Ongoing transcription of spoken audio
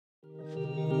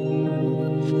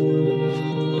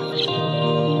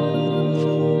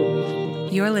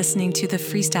You're listening to the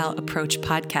Freestyle Approach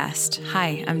Podcast.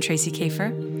 Hi, I'm Tracy Kafer,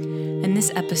 and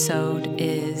this episode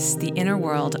is the inner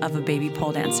world of a baby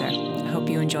pole dancer. I hope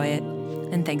you enjoy it,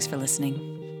 and thanks for listening.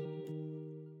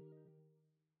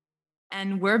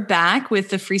 And we're back with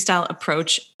the Freestyle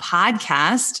Approach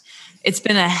Podcast. It's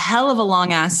been a hell of a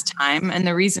long ass time, and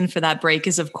the reason for that break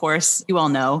is, of course, you all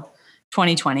know,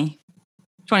 2020.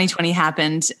 2020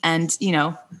 happened, and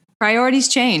priorities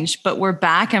change, but we're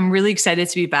back. I'm really excited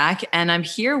to be back. And I'm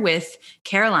here with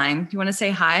Caroline. You want to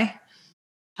say hi?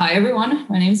 Hi, everyone.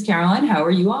 My name is Caroline. How are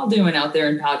you all doing out there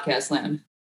in podcast land?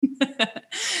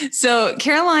 So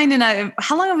Caroline and I,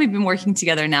 how long have we been working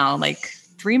together now? Like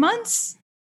 3 months?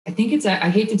 I think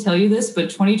I hate to tell you this, but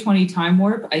 2020 time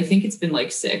warp, I think it's been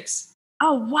like 6.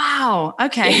 Oh, wow.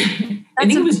 Okay. I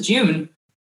think it was June.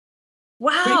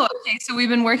 Wow. Okay. So we've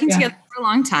been working together for a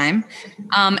long time.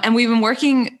 And we've been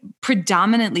working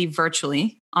predominantly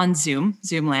virtually on Zoom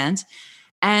land.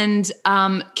 And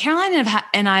Caroline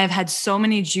and I have had so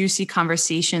many juicy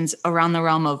conversations around the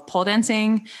realm of pole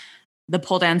dancing, the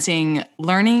pole dancing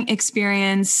learning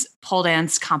experience, pole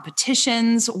dance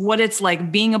competitions, what it's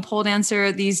like being a pole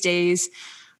dancer these days,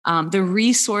 the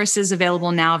resources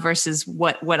available now versus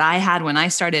what I had when I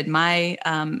started my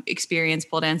experience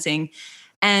pole dancing.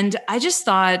 And I just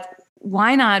thought,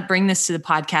 why not bring this to the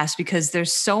podcast? Because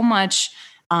there's so much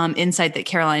insight that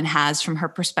Caroline has from her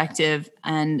perspective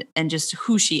and just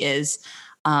who she is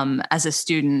as a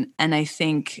student. And I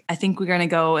think we're going to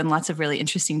go in lots of really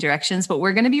interesting directions, but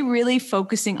we're going to be really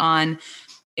focusing on,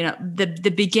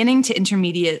 the beginning to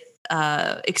intermediate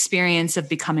experience of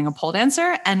becoming a pole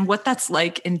dancer and what that's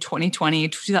like in 2020,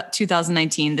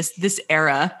 2019, this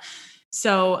era.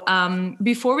 So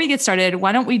before we get started,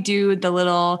 why don't we do the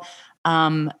little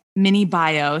mini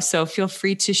bio? So feel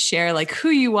free to share like who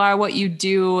you are, what you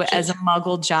do as a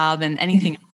muggle job, and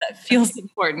anything that feels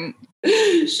important.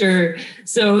 Sure.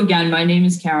 So again, my name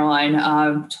is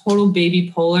Caroline. Total baby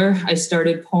poler. I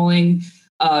started poling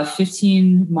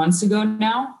 15 months ago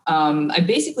now. I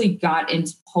basically got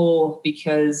into pole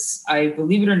because I,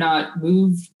 believe it or not,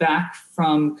 moved back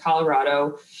from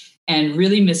Colorado and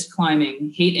really missed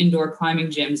climbing, hate indoor climbing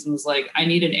gyms, and was like, I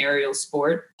need an aerial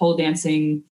sport. Pole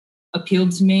dancing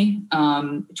appealed to me,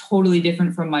 totally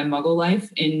different from my muggle life.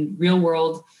 In real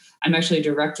world, I'm actually a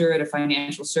director at a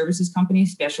financial services company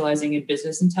specializing in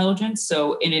business intelligence.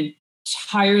 So an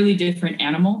entirely different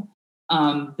animal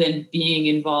than being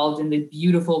involved in the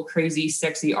beautiful, crazy,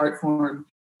 sexy art form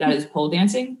that is pole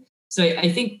dancing. So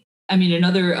I think,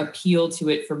 another appeal to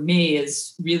it for me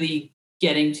is really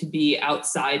getting to be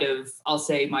outside of, I'll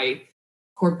say, my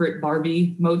corporate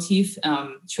Barbie motif.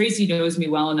 Tracy knows me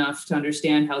well enough to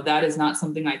understand how that is not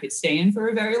something I could stay in for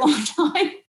a very long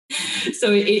time.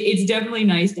 So it's definitely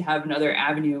nice to have another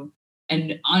avenue.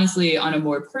 And honestly, on a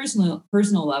more personal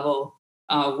level,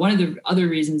 one of the other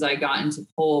reasons I got into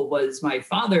pole was my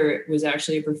father was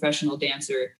actually a professional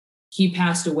dancer. He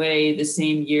passed away the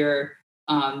same year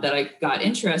that I got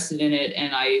interested in it.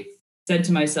 And I said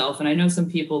to myself, and I know some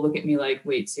people look at me like,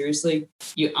 wait, seriously,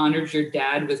 you honored your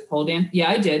dad with pole dance? Yeah,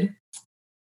 I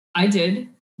did.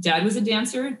 Dad was a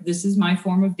dancer. This is my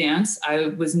form of dance. I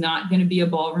was not going to be a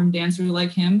ballroom dancer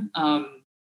like him.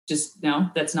 No,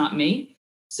 that's not me.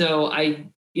 So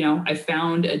I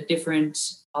found a different,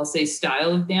 I'll say,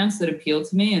 style of dance that appealed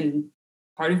to me, and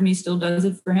part of me still does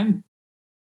it for him.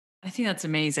 I think that's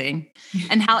amazing.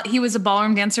 And how he was a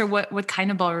ballroom dancer. What kind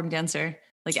of ballroom dancer?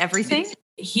 Like everything?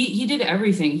 He did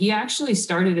everything. He actually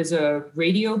started as a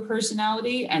radio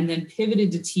personality and then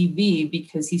pivoted to TV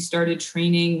because he started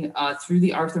training through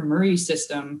the Arthur Murray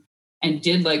system and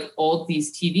did like all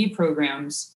these TV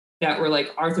programs that were like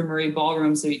Arthur Murray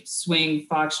ballroom. So he'd swing,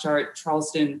 foxtrot,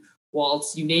 Charleston,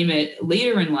 waltz, you name it,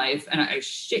 later in life. And I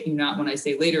shit you not when I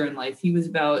say later in life, he was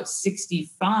about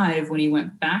 65 when he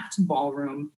went back to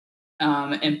ballroom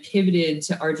and pivoted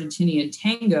to Argentinian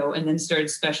tango and then started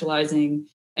specializing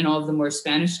in all of the more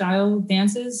Spanish style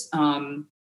dances. So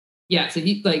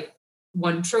he like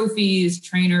won trophies,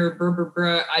 trainer,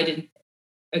 I didn't,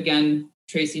 again,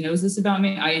 Tracy knows this about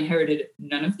me. I inherited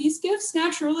none of these gifts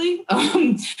naturally.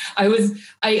 I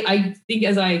think,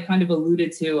 as I kind of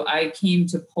alluded to, I came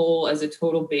to pole as a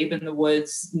total babe in the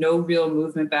woods, no real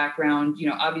movement background,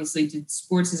 obviously did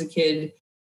sports as a kid.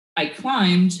 I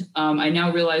climbed. I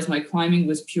now realize my climbing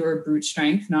was pure brute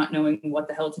strength, not knowing what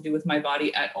the hell to do with my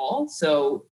body at all.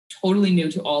 So totally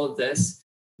new to all of this.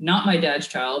 Not my dad's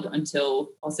child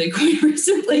until, I'll say, quite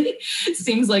recently.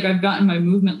 Seems like I've gotten my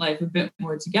movement life a bit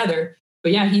more together.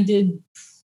 But yeah, he did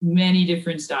many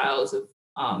different styles of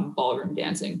ballroom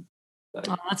dancing. But,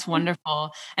 Oh, that's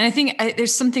wonderful. And I think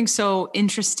there's something so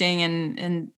interesting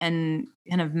and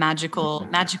kind of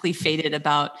magically fated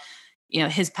about,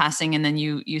 his passing and then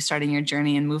you starting your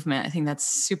journey in movement. I think that's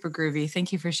super groovy.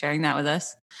 Thank you for sharing that with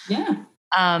us. yeah.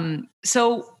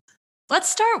 So let's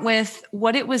start with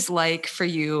what it was like for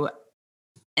you.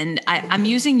 And I'm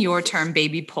using your term,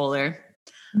 baby polar.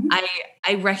 Mhm.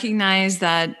 I recognize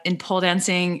that in pole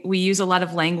dancing, we use a lot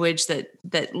of language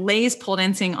that lays pole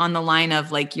dancing on the line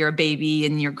of like you're a baby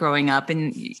and you're growing up,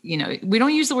 and we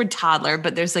don't use the word toddler,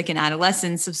 but there's like an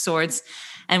adolescence of sorts,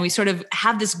 and we sort of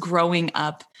have this growing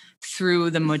up through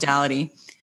the modality.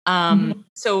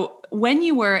 So when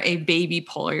you were a baby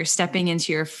polar, you're stepping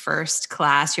into your first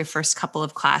class, your first couple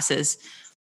of classes.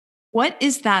 What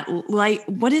is that like?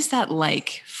 What is that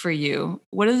like for you?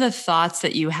 What are the thoughts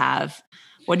that you have?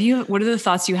 What are the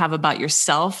thoughts you have about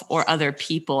yourself or other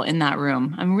people in that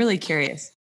room? I'm really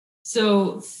curious.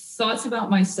 So thoughts about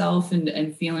myself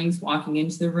and feelings walking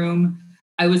into the room.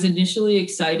 I was initially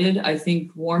excited. I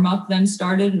think warm up then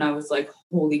started and I was like,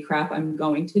 holy crap, I'm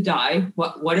going to die.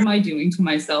 What am I doing to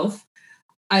myself?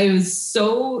 I was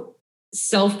so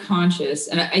self-conscious.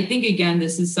 And I think, again,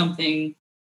 this is something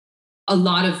a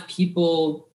lot of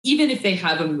people, even if they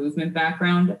have a movement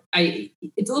background,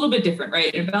 it's a little bit different,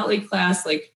 right? In a ballet class,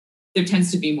 like there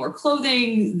tends to be more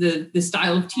clothing. The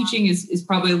style of teaching is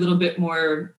probably a little bit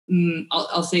more,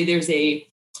 I'll say there's a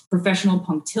professional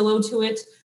punctilio to it.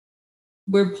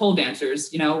 We're pole dancers,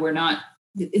 we're not,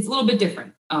 it's a little bit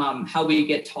different how we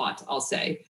get taught, I'll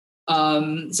say.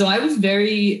 So I was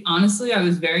very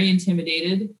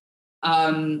intimidated.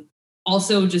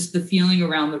 Also just the feeling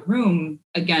around the room,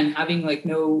 again, having like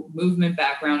no movement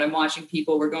background. I'm watching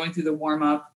people, we're going through the warm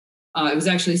up. It was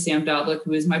actually Sam Doblik,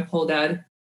 who is my pole dad.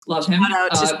 Love him. Shout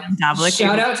out to Sam Doblik.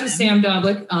 Shout out to Sam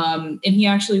Doblik. And he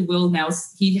actually will now,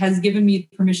 he has given me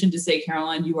permission to say,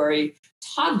 Caroline, you are a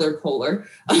toddler polar.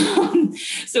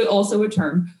 So also a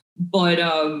term. But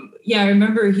I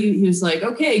remember he was like,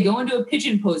 okay, go into a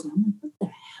pigeon pose. And I'm like, what the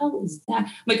hell is that?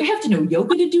 I'm like, I have to know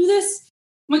yoga to do this?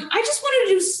 I'm like, I just wanted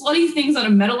to do slutty things on a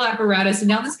metal apparatus. And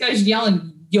now this guy's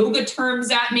yelling yoga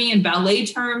terms at me and ballet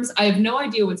terms. I have no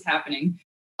idea what's happening.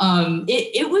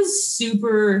 It was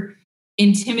super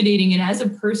intimidating. And as a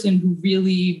person who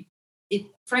really,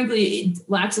 frankly, it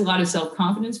lacks a lot of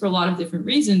self-confidence for a lot of different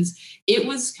reasons, it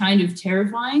was kind of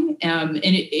terrifying. And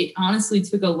it honestly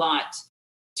took a lot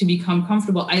to become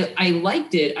comfortable. I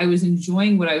liked it. I was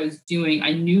enjoying what I was doing.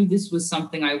 I knew this was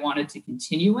something I wanted to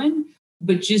continue in,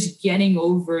 but just getting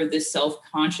over the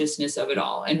self-consciousness of it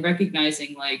all and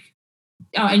recognizing like,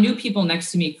 I knew people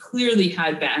next to me clearly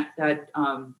had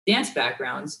dance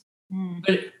backgrounds,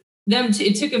 but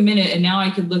it took a minute and now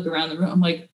I could look around the room. I'm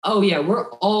like, oh yeah, we're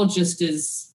all just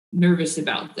as nervous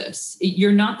about this.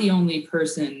 You're not the only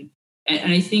person.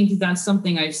 And I think that's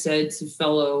something I've said to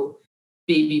fellow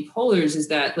baby polars is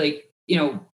that like,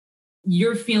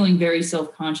 you're feeling very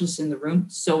self-conscious in the room.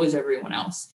 So is everyone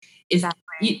else.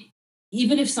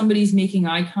 Even if somebody's making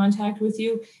eye contact with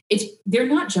you, they're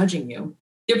not judging you.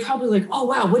 They're probably like, oh,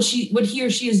 wow, what he or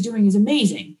she is doing is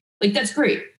amazing. Like, that's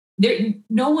great.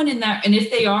 No one in that. And if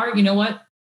they are, you know what?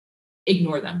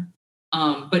 Ignore them.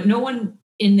 But no one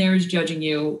in there is judging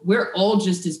you. We're all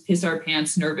just as piss our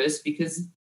pants nervous because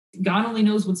God only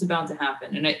knows what's about to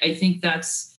happen. And I think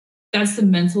that's the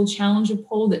mental challenge of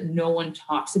pole that no one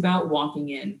talks about walking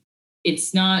in.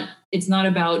 It's not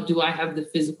about, do I have the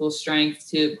physical strength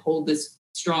to hold this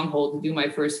stronghold to do my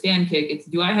first fan kick? It's,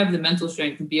 do I have the mental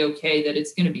strength to be okay that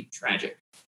it's going to be tragic?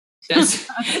 That's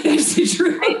the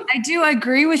truth. I do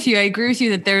agree with you. I agree with you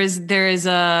that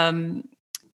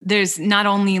there's not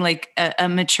only like a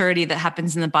maturity that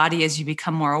happens in the body as you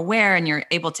become more aware and you're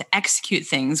able to execute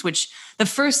things, which the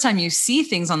first time you see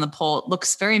things on the pole, it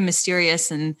looks very mysterious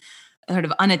and sort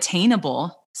of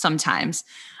unattainable sometimes.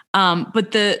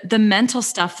 But the mental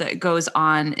stuff that goes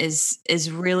on is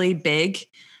really big.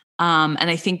 And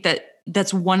I think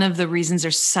that's one of the reasons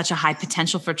there's such a high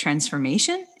potential for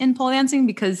transformation in pole dancing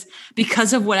because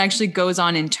of what actually goes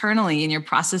on internally in your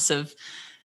process of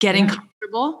getting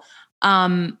comfortable.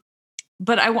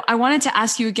 But I wanted to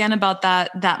ask you again about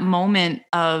that moment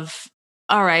of,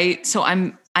 all right, so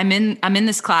I'm in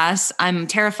this class. I'm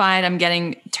terrified. I'm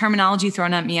getting terminology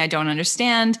thrown at me I don't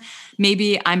understand.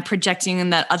 Maybe I'm projecting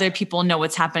that other people know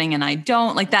what's happening and I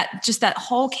don't. Like that, just that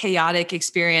whole chaotic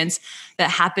experience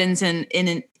that happens in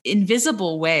an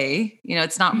invisible way.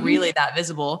 It's not really that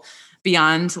visible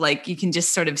beyond like you can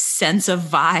just sort of sense a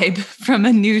vibe from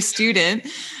a new student.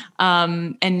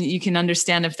 And you can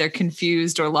understand if they're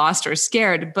confused or lost or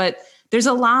scared, but there's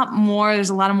a lot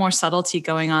more subtlety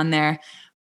going on there.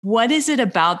 What is it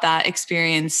about that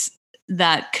experience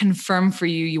that confirmed for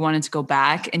you, you wanted to go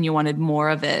back and you wanted more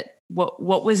of it?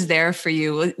 What was there for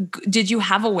you? Did you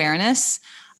have awareness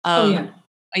of,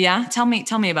 yeah. Tell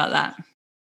me about that.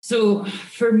 So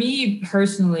for me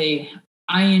personally,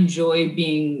 I enjoy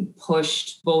being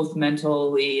pushed both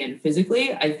mentally and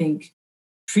physically. I think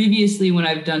previously when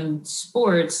I've done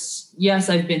sports, yes,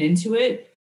 I've been into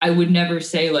it. I would never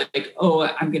say like, oh,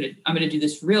 I'm going to do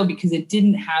this for real, because it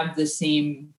didn't have the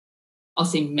same, I'll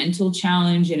say, mental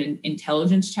challenge and an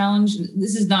intelligence challenge.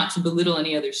 This is not to belittle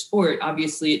any other sport.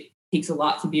 Obviously it takes a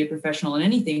lot to be a professional in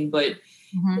anything, but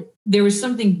there was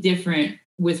something different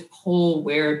with pole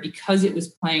where, because it was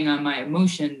playing on my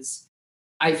emotions,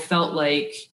 I felt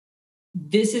like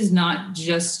this is not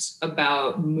just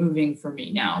about moving for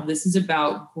me now. This is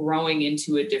about growing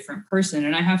into a different person.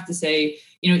 And I have to say,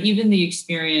 even the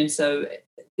experience of,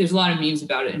 there's a lot of memes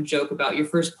about it and joke about your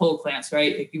first pole class,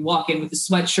 right? If you walk in with a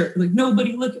sweatshirt, like,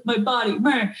 nobody look at my body.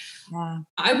 Yeah.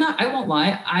 I won't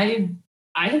lie.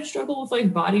 I have struggled with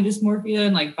like body dysmorphia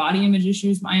and like body image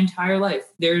issues my entire life.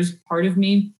 There's part of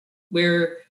me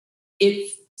where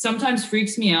it sometimes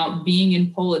freaks me out being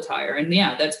in pole attire. And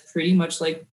yeah, that's pretty much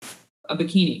like a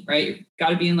bikini, right? You've got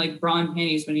to be in like bra and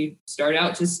panties when you start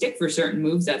out to stick for certain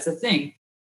moves. That's a thing.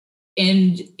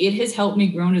 And it has helped me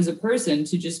grow as a person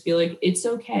to just be like, it's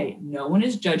okay. No one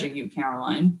is judging you,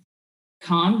 Caroline.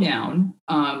 Calm down.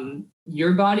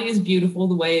 Your body is beautiful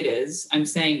the way it is. I'm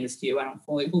saying this to you. I don't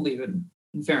fully believe it,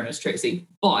 in fairness, Tracy.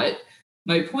 But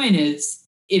my point is,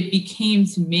 it became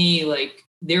to me like,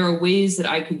 there are ways that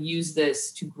I could use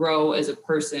this to grow as a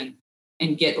person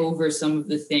and get over some of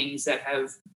the things that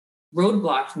have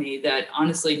roadblocked me that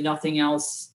honestly nothing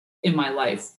else in my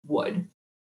life would.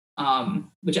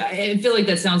 Which I feel like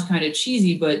that sounds kind of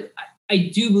cheesy, but I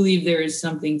do believe there is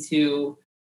something to,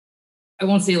 I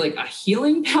won't say like a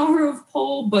healing power of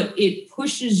pole, but it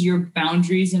pushes your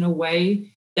boundaries in a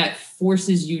way that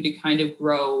forces you to kind of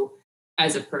grow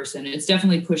as a person. And it's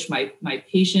definitely pushed my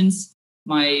patience,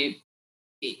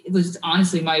 it was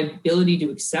honestly my ability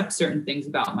to accept certain things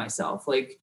about myself.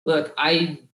 Like, look,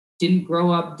 I didn't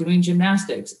grow up doing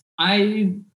gymnastics.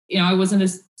 I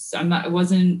wasn't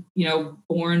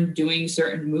born doing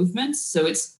certain movements. So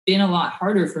it's been a lot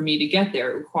harder for me to get there.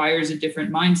 It requires a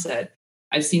different mindset.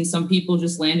 I've seen some people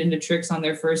just land into tricks on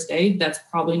their first day. That's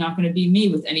probably not going to be me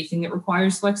with anything that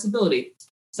requires flexibility.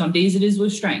 Some days it is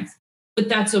with strength, but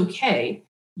that's okay.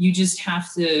 You just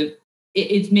have to,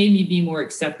 it's made me be more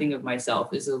accepting of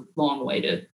myself, is a long way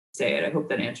to say it. I hope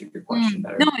that answered your question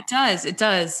better. No, it does. It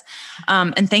does.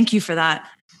 And thank you for that.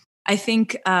 I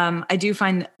think I do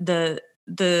find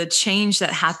the change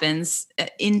that happens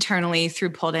internally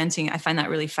through pole dancing, I find that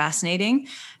really fascinating,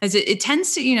 as it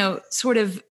tends to, sort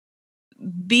of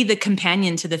be the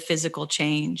companion to the physical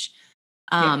change.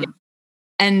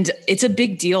 And it's a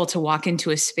big deal to walk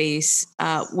into a space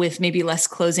with maybe less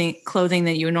clothing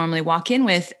that you would normally walk in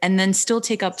with, and then still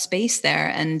take up space there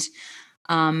and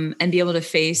be able to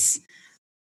face,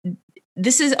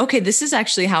 this is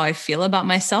actually how I feel about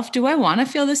myself. Do I want to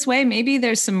feel this way? Maybe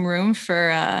there's some room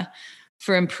for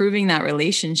improving that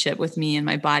relationship with me and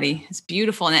my body. It's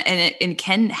beautiful. And it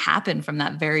can happen from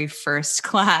that very first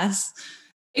class.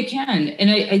 It can.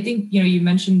 And I think, you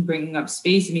mentioned bringing up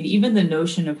space. I mean, even the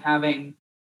notion of having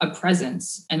a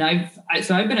presence. And I've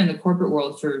been in the corporate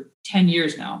world for 10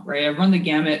 years now, right? I've run the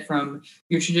gamut from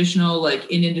your traditional, like,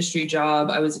 in-industry job.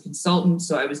 I was a consultant,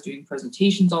 so I was doing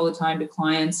presentations all the time to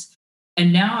clients.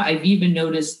 And now I've even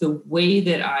noticed the way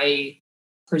that I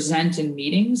present in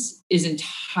meetings is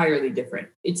entirely different.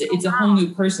 It's a whole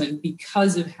new person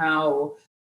because of how,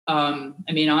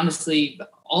 honestly,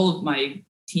 all of my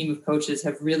team of coaches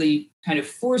have really kind of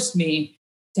forced me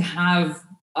to have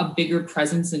a bigger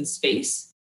presence in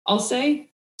space, I'll say.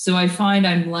 So I find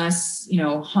I'm less,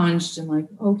 hunched and like,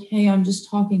 okay, I'm just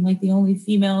talking like the only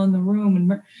female in the room.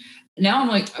 And now I'm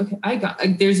like,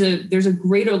 okay, there's a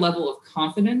greater level of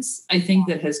confidence, I think,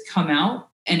 that has come out,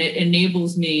 and it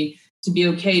enables me to be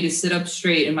okay to sit up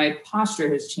straight, and my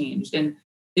posture has changed. And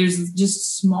there's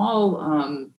just small,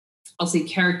 I'll say,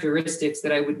 characteristics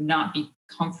that I would not be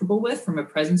comfortable with from a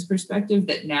presence perspective,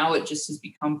 that now it just has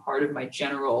become part of my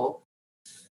general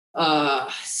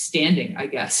standing, I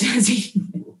guess.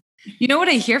 What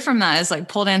I hear from that is like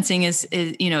pole dancing is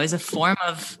a form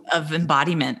of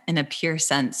embodiment in a pure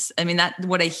sense. I mean, that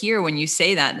what I hear when you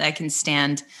say that I can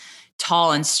stand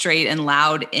tall and straight and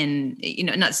loud in,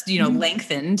 not,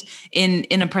 lengthened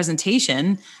in a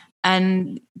presentation.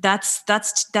 And that's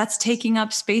taking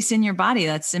up space in your body.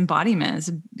 That's embodiment.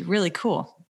 It's really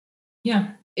cool.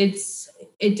 Yeah, it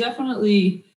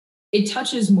definitely, it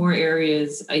touches more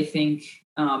areas, I think,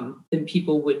 than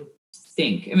people would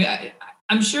think. I mean,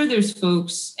 I'm sure there's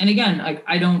folks, and again, like,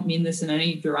 I don't mean this in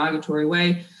any derogatory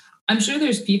way. I'm sure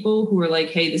there's people who are like,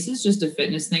 hey, this is just a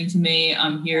fitness thing to me.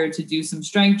 I'm here to do some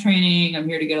strength training. I'm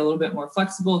here to get a little bit more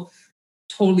flexible.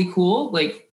 Totally cool.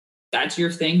 Like, that's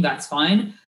your thing. That's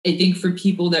fine. I think for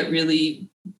people that really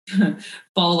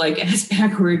fall like ass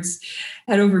backwards,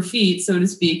 head over feet, so to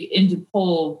speak, into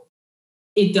pole,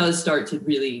 it does start to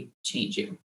really change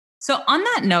you. So on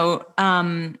that note,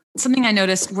 something I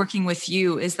noticed working with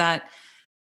you is that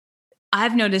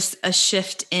I've noticed a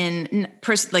shift in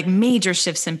like major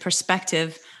shifts in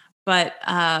perspective, but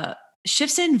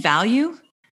shifts in value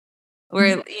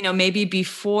where, maybe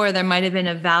before there might've been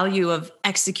a value of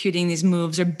executing these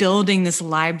moves or building this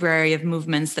library of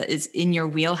movements that is in your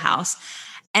wheelhouse.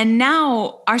 And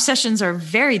now our sessions are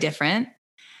very different,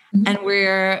 and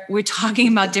we're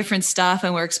talking about different stuff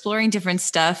and we're exploring different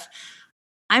stuff.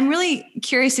 I'm really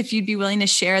curious if you'd be willing to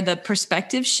share the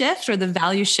perspective shift or the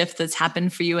value shift that's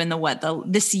happened for you in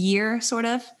this year, sort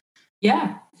of.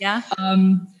 Yeah. Yeah.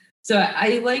 So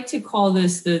I like to call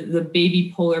this the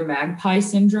baby polar magpie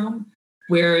syndrome,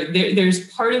 where there's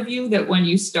part of you that when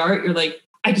you start, you're like,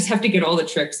 I just have to get all the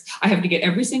tricks. I have to get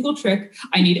every single trick.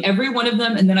 I need every one of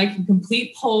them. And then I can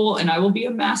complete pole and I will be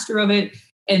a master of it.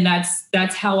 And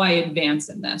that's how I advance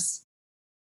in this.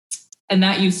 And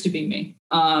that used to be me.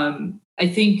 I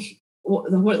think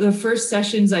the first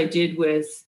sessions I did with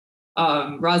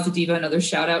Roz the Diva, another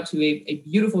shout out to a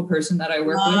beautiful person that I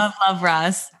work with. Love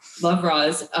Roz. Love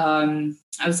Roz. I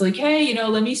was like, hey,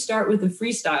 let me start with a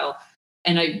freestyle.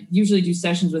 And I usually do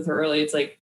sessions with her early. It's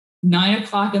like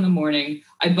 9:00 in the morning.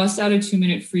 I bust out a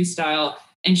 2-minute freestyle.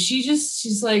 And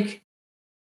she's like,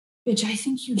 bitch, I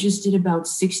think you just did about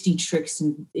 60 tricks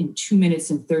in 2 minutes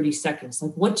and 30 seconds.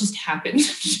 Like, what just happened?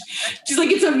 She's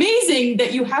like, it's amazing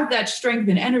that you have that strength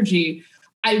and energy.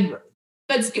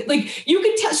 That's good. Like, you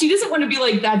can tell she doesn't want to be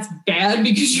like, that's bad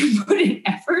because you put in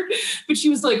effort. But she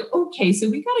was like, okay, so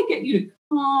we got to get you to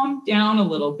calm down a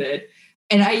little bit.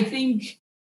 And I think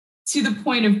to the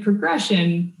point of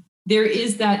progression, there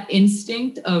is that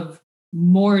instinct of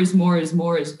more is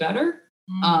better.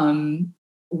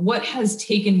 What has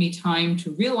taken me time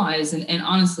to realize, and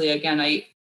honestly, again,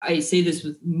 I say this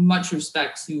with much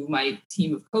respect to my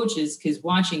team of coaches, because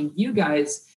watching you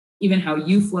guys, even how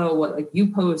you flow, what like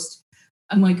you post,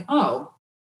 I'm like, oh,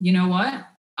 you know what?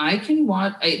 I can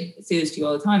watch, I say this to you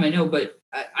all the time, I know, but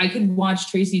I could watch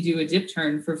Tracy do a dip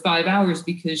turn for 5 hours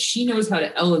because she knows how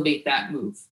to elevate that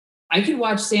move. I could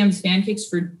watch Sam's fan kicks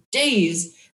for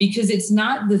days because it's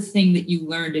not the thing that you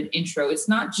learned in intro. It's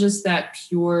not just that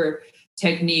pure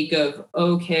technique of,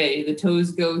 okay, the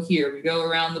toes go here, we go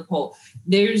around the pole.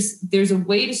 There's a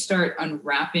way to start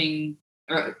unwrapping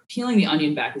or peeling the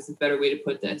onion back is the better way to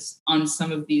put this on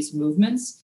some of these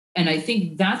movements. And I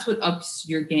think that's what ups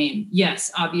your game. Yes,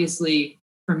 obviously,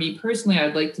 for me personally,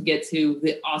 I'd like to get to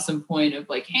the awesome point of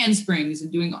like handsprings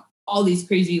and doing all these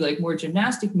crazy, like more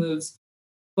gymnastic moves.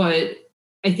 But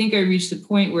I think I reached the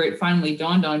point where it finally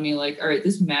dawned on me, like, all right,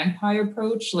 this magpie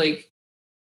approach, like,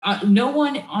 no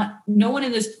one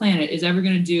in this planet is ever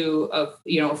going to do a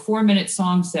 4-minute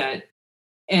song set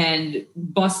and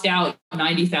bust out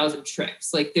 90,000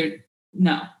 tricks. Like,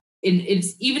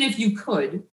 it's even if you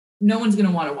could, no one's going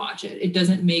to want to watch it. It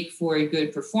doesn't make for a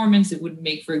good performance. It wouldn't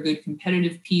make for a good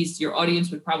competitive piece. Your audience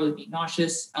would probably be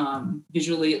nauseous.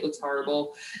 Visually, it looks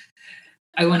horrible.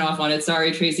 I went off on it.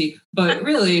 Sorry, Tracy. But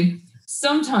really,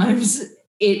 sometimes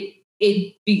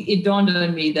it dawned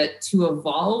on me that to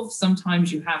evolve,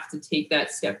 sometimes you have to take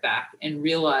that step back and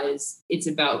realize it's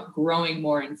about growing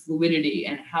more in fluidity.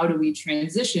 And how do we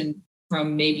transition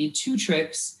from maybe 2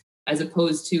 tricks as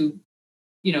opposed to,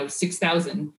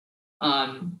 6,000?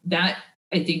 That,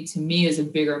 I think, to me is a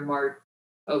bigger mark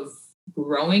of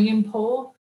growing in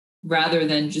pole, rather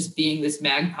than just being this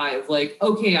magpie of like,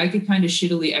 okay, I could kind of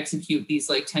shittily execute these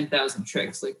like 10,000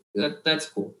 tricks. Like that's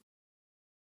cool.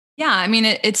 Yeah. I mean,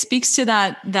 it speaks to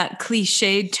that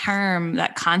cliched term,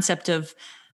 that concept of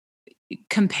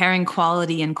comparing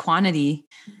quality and quantity.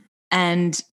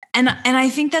 And I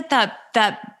think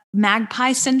that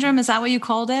magpie syndrome, is that what you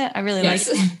called it? I really like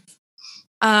it.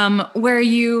 Where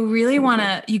you really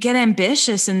you get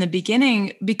ambitious in the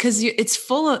beginning because it's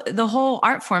full of, the whole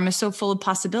art form is so full of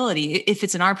possibility. If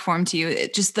it's an art form to you,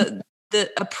 it just the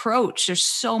approach, there's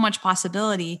so much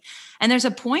possibility. And there's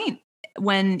a point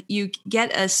when you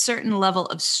get a certain level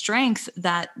of strength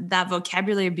that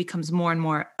vocabulary becomes more and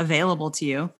more available to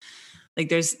you.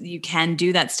 Like you can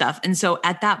do that stuff. And so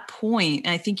at that point,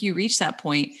 and I think you reached that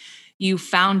point, you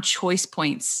found choice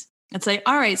points. It's like,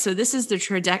 all right, so this is the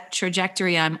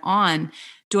trajectory I'm on.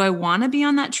 do I want to be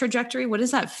on that trajectory? What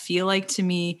does that feel like to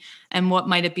me? And what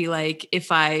might it be like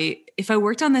if I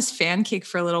worked on this fan cake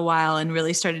for a little while and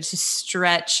really started to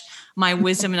stretch my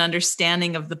wisdom and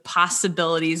understanding of the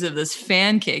possibilities of this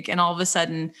fan cake, and all of a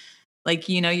sudden, like,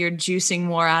 you're juicing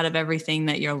more out of everything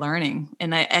that you're learning.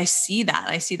 And I see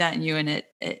that in you, and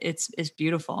it's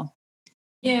beautiful.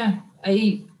 Yeah.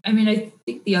 I mean, I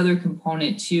think the other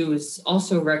component too is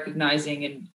also recognizing,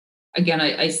 and again,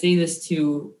 I say this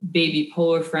to baby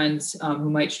polar friends who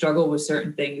might struggle with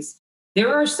certain things.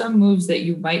 There are some moves that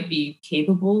you might be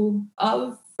capable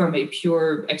of from a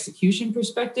pure execution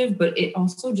perspective, but it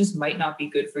also just might not be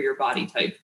good for your body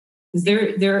type. Because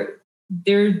there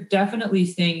are definitely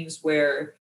things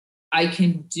where I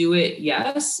can do it.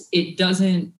 Yes, it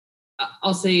doesn't.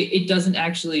 I'll say it doesn't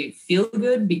actually feel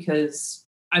good because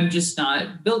I'm just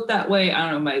not built that way. I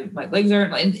don't know. My legs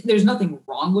aren't. And there's nothing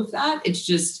wrong with that. It's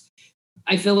just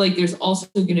I feel like there's also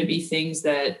going to be things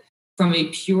that from a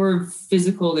pure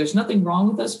physical, there's nothing wrong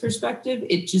with us perspective.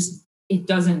 It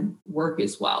doesn't work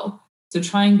as well. So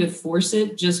trying to force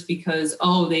it just because,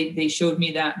 they showed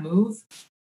me that move.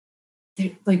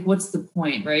 Like, what's the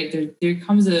point, right?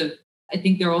 I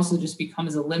think there also just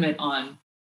becomes a limit on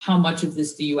how much of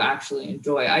this do you actually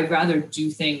enjoy? I'd rather do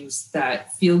things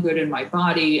that feel good in my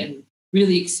body and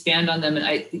really expand on them. And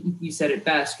I think you said it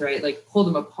best, right? Like pull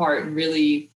them apart and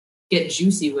really get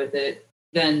juicy with it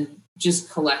than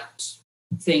just collect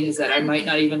things that I might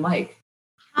not even like.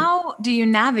 How do you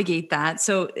navigate that?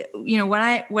 So, what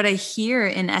I hear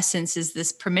in essence is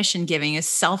this permission giving, is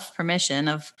self permission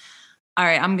of, all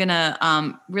right, I'm going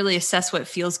to really assess what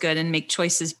feels good and make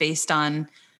choices based on,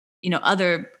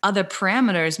 other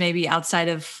parameters, maybe outside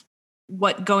of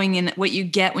what you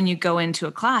get when you go into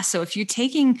a class. So if you're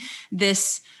taking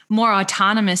this more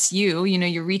autonomous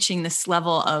you're reaching this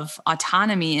level of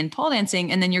autonomy in pole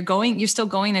dancing, and then you're still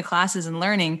going to classes and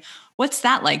learning. What's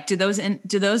that like? Do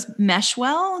those mesh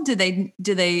well? Do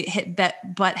they hit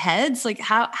butt heads? Like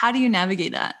how do you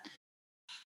navigate that?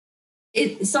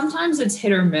 Sometimes it's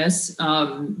hit or miss.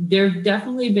 There've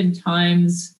definitely been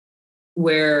times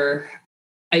where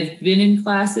I've been in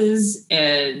classes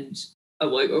and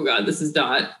I'm like, oh God, this is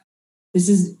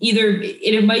either,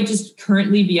 it might just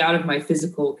currently be out of my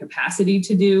physical capacity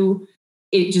to do.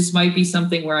 It just might be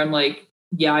something where I'm like,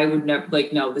 yeah, I would never,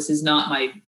 like, no, this is not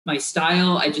my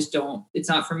style. I just don't, it's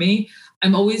not for me.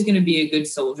 I'm always going to be a good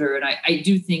soldier. And I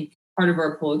do think part of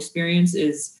our pole experience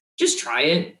is just try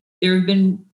it. There have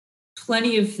been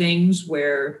plenty of things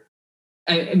where,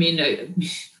 who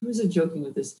was I joking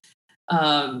with this?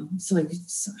 I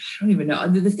don't even know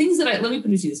the things that let me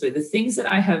put it this way. The things that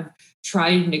I have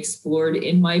tried and explored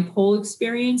in my pole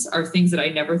experience are things that I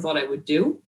never thought I would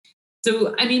do.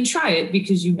 So, try it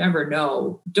because you never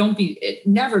know.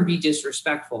 Never be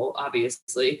disrespectful,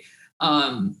 obviously.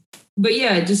 But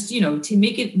yeah, just, to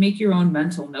make your own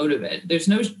mental note of it. There's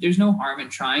no harm in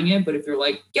trying it. But if you're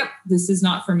like, yep, this is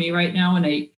not for me right now. And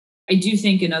I do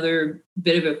think another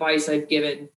bit of advice I've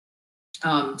given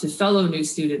to fellow new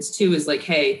students too is like,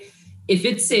 hey, if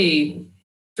it's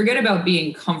forget about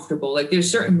being comfortable. Like there's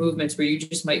certain movements where you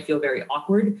just might feel very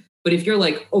awkward. But if you're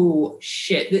like, oh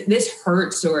shit, this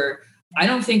hurts, or I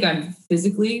don't think I'm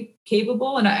physically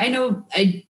capable. And I know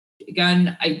I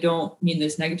don't mean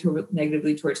this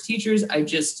negatively towards teachers.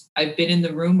 I've been in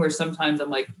the room where sometimes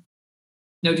I'm like,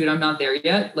 no, dude, I'm not there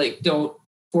yet. Like, don't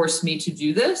force me to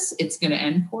do this. It's going to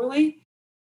end poorly.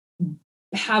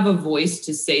 Have a voice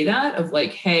to say that of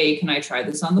like, hey, can I try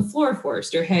this on the floor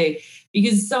first? Or hey,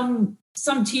 because some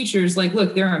teachers, like,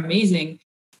 look, they're amazing.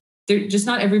 They're just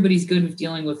not everybody's good with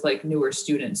dealing with like newer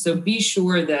students. So be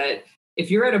sure that if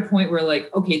you're at a point where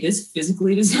like, okay, this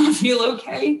physically does not feel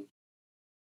okay,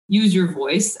 use your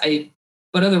voice.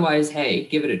 But otherwise, hey,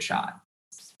 give it a shot.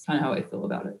 That's kind of how I feel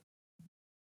about it.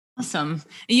 Awesome.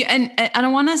 And I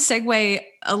want to segue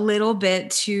a little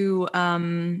bit to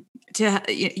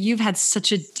you've had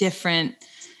such a different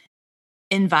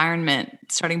environment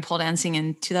starting pole dancing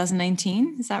in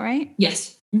 2019. Is that right?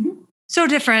 Yes. Mm-hmm. So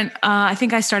different. I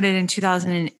think I started in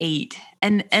 2008,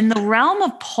 and the realm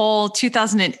of pole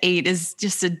 2008 is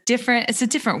just it's a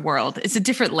different world. It's a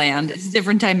different land. It's a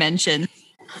different dimension.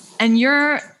 And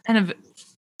you're kind of,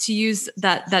 to use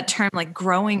that term, like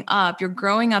you're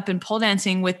growing up in pole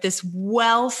dancing with this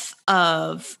wealth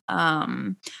of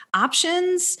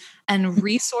options and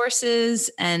resources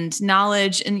and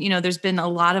knowledge. And, there's been a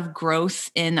lot of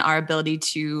growth in our ability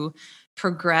to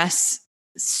progress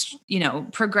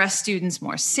students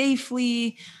more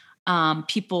safely.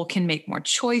 People can make more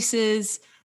choices.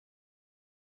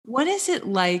 What is it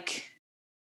like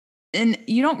and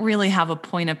you don't really have a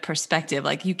point of perspective.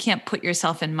 Like you can't put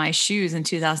yourself in my shoes in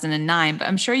 2009, but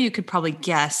I'm sure you could probably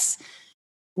guess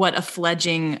what a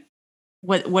fledgling,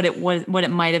 what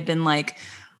it might have been like.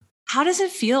 How does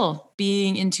it feel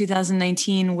being in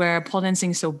 2019 where pole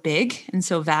dancing is so big and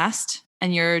so vast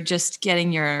and you're just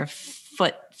getting your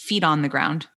feet on the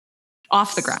ground,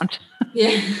 off the ground?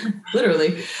 Yeah,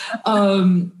 literally.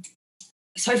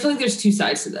 So I feel like there's two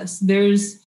sides to this.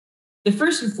 There's the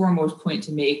first and foremost point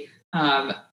to make.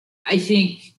 I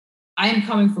think I am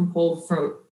coming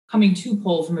to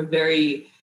pole from a very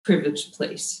privileged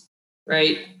place,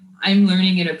 right? I'm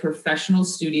learning in a professional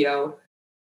studio.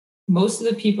 Most of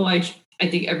the people I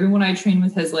think everyone I train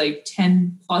with has like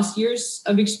 10 plus years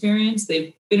of experience.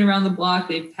 They've been around the block.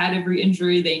 They've had every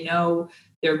injury. They know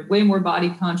they're way more body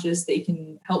conscious. They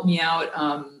can help me out.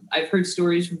 I've heard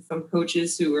stories from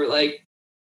coaches who were like,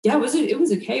 yeah, it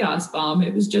was a chaos bomb.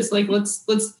 It was just like, let's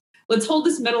hold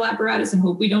this metal apparatus and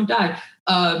hope we don't die.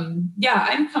 Yeah,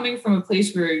 I'm coming from a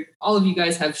place where all of you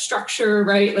guys have structure,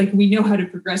 right? Like we know how to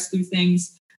progress through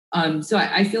things. So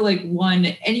I feel like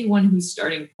anyone who's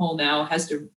starting pole now has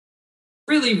to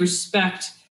really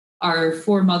respect our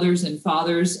foremothers and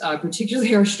fathers,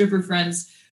 particularly our stripper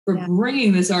friends, for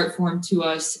bringing this art form to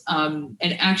us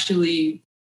and actually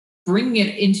bringing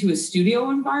it into a studio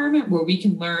environment where we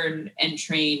can learn and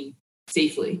train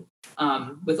safely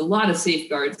with a lot of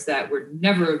safeguards that were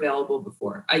never available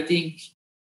before. I can't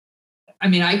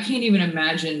even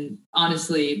imagine,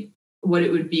 honestly, what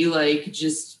it would be like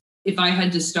just if I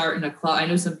had to start in a club. I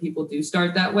know some people do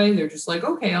start that way. They're just like,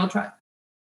 okay, I'll try.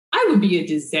 I would be a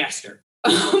disaster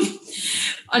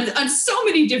on so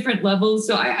many different levels.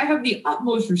 So I have the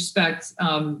utmost respect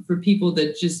for people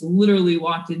that just literally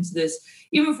walked into this,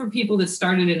 even for people that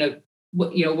started in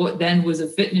what then was a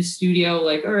fitness studio.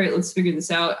 Like, all right, let's figure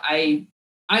this out. I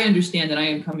understand that I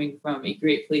am coming from a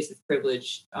great place of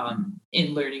privilege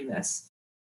in learning this.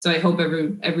 So I hope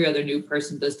every other new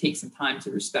person does take some time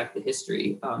to respect the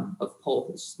history of pole.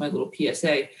 This is my little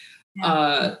PSA.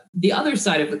 Yeah. The other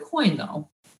side of the coin, though,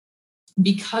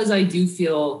 because I do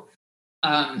feel,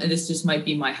 and this just might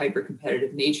be my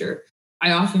hyper-competitive nature,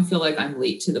 I often feel like I'm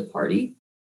late to the party.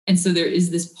 And so there is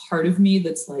this part of me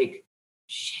that's like,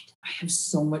 shit, I have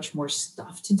so much more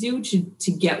stuff to do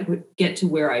to get to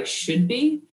where I should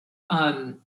be.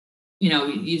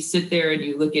 You sit there and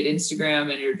you look at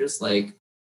Instagram and you're just like,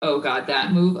 oh God,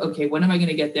 that move. Okay, when am I going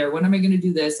to get there? When am I going to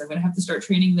do this? I'm going to have to start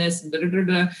training this and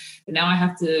and now I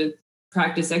have to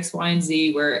practice X, Y, and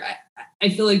Z, where I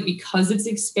feel like because it's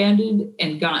expanded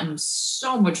and gotten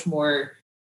so much more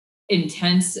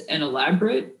intense and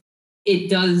elaborate, it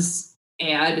does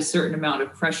add a certain amount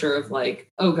of pressure of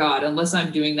like, oh God, unless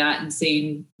I'm doing that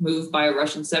insane move by a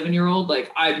Russian 7-year-old,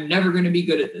 like I'm never going to be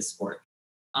good at this sport.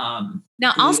 Now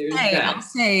I'll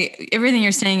say everything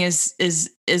you're saying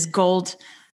is gold,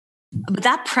 but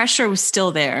that pressure was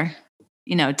still there,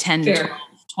 10 to 12,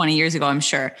 20 years ago, I'm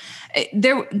sure.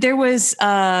 There was,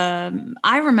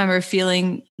 I remember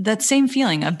feeling that same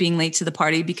feeling of being late to the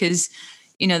party because,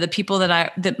 the people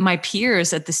that my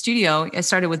peers at the studio, I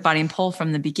started with body and pole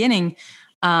from the beginning.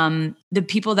 The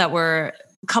people that were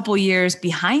a couple years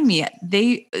behind me,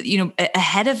 they,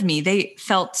 ahead of me, they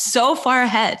felt so far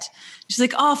ahead. She's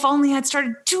like, oh, if only I'd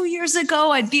started 2 years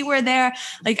ago, I'd be where there.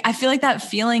 Like, I feel like that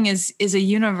feeling is a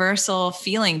universal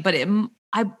feeling, but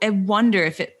I wonder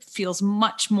if it feels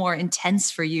much more intense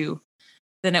for you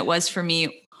than it was for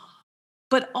me.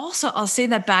 But also I'll say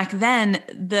that back then,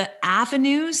 the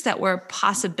avenues that were a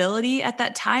possibility at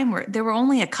that time there were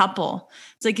only a couple.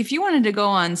 It's like, if you wanted to go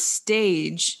on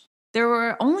stage, there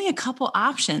were only a couple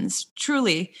options,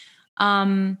 truly.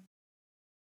 And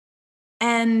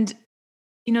that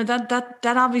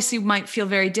obviously might feel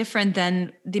very different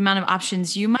than the amount of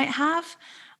options you might have.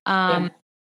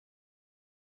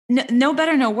 No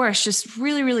better, no worse, just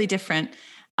really, really different.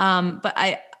 But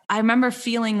I remember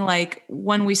feeling like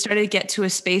when we started to get to a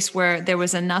space where there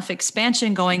was enough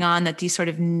expansion going on that these sort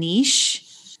of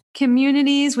niche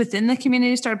communities within the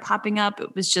community started popping up.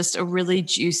 It was just a really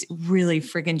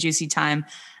freaking juicy time.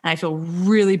 And I feel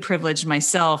really privileged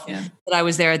myself that I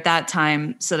was there at that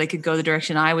time so that I could go the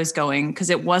direction I was going, because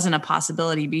it wasn't a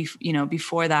possibility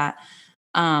before that.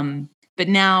 But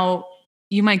now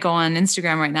you might go on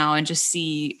Instagram right now and just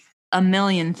see a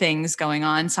million things going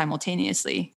on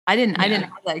simultaneously. I didn't have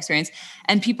that experience.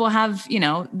 And people have,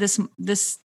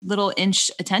 this little inch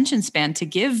attention span to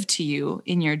give to you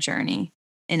in your journey,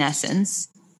 in essence.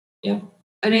 Yeah.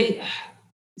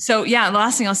 So the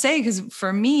last thing I'll say, because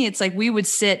for me, it's like we would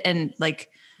sit and like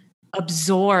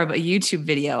absorb a YouTube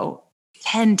video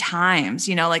 10 times,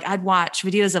 like I'd watch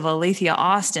videos of Alethea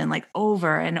Austin, like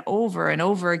over and over and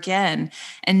over again,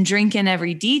 and drink in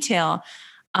every detail.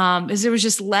 Because there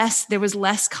was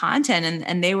less content,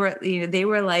 and they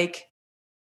were like,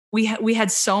 we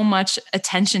had so much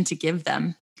attention to give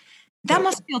them. That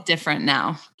must feel different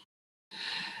now.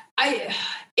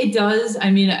 It does.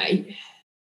 I mean,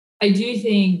 I do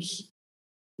think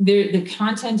the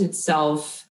content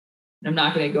itself, and I'm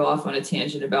not going to go off on a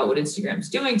tangent about what Instagram's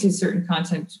doing to certain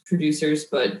content producers,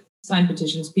 but sign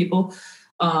petitions, people.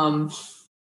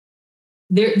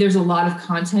 There's a lot of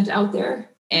content out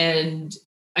there. And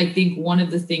I think one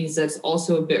of the things that's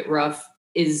also a bit rough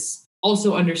is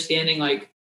also understanding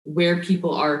like where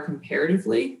people are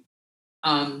comparatively.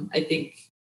 I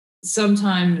think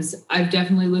sometimes I've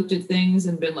definitely looked at things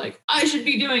and been like, I should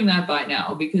be doing that by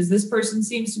now because this person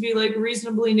seems to be like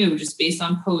reasonably new just based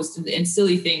on posts and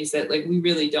silly things that like we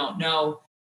really don't know.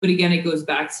 But again, it goes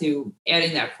back to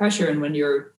adding that pressure. And when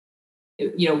you're,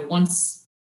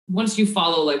 once you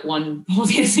follow like one pole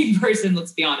dancing person,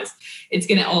 let's be honest, it's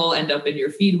going to all end up in your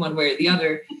feed one way or the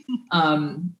other.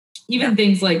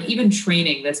 Things like even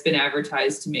training that's been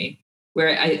advertised to me,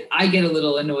 where I get a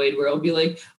little annoyed where I'll be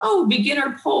like, oh,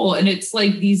 beginner pole. And it's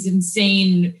like these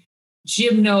insane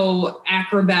gymno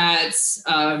acrobats,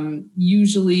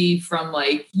 usually from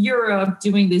like Europe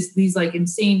doing these like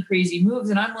insane, crazy moves.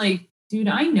 And I'm like, dude,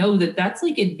 I know that's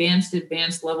like advanced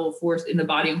level 4 in the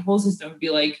body and pole system would be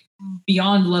like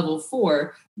beyond level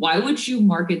 4. Why would you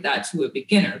market that to a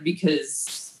beginner?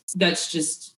 Because that's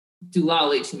just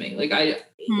doolally to me. Like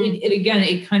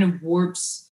it kind of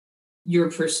warps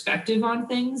your perspective on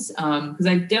things. Because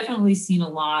I've definitely seen a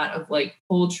lot of like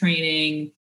pole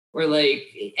training or like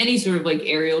any sort of like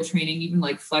aerial training, even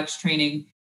like flex training.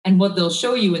 And what they'll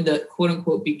show you in the quote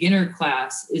unquote beginner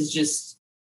class is just,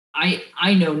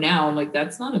 I know now, I'm like,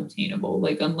 that's not obtainable.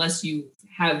 Like, unless you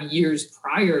have years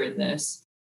prior in this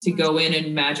to go in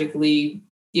and magically,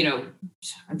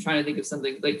 I'm trying to think of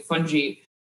something like fungi.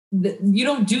 You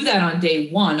don't do that on day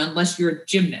one unless you're a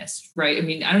gymnast, right? I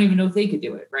mean, I don't even know if they could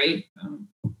do it, right?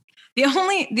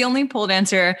 The only pole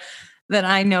dancer that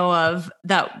I know of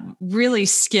that really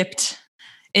skipped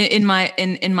in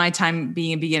my time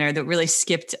being a beginner, that really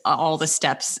skipped all the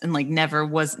steps and like never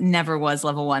was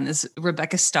level 1 is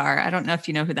Rebecca Starr. I don't know if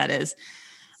you know who that is.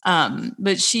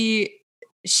 But she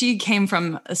came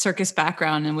from a circus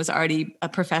background and was already a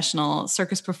professional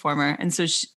circus performer. And so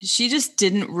she just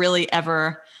didn't really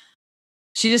ever,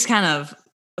 she just kind of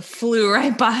flew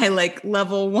right by like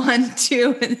level 1,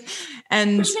 2,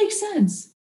 and which makes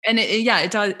sense. And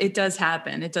it does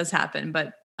happen.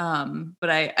 But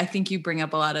I think you bring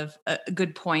up a lot of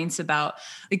good points about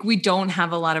like, we don't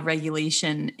have a lot of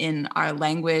regulation in our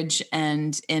language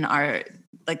and in our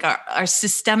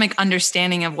systemic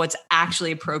understanding of what's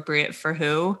actually appropriate for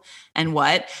who and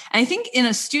what. And I think in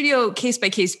a studio case by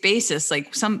case basis,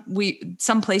 like some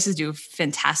places do a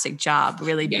fantastic job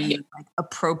really being like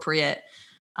appropriate.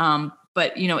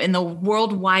 But in the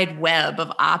world wide web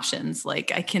of options,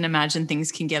 like I can imagine things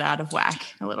can get out of whack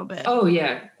a little bit. Oh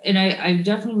yeah. And I've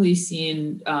definitely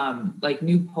seen, like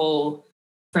new pole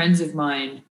friends of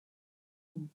mine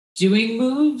doing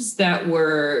moves that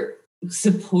were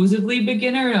supposedly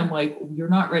beginner. And I'm like, you're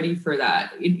not ready for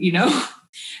that,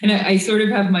 And I sort of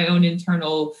have my own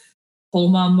internal pole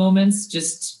mom moments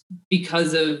just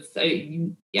because of,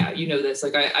 this,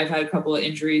 like I've had a couple of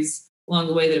injuries along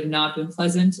the way that have not been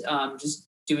pleasant. Just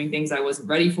doing things I wasn't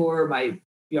ready for, my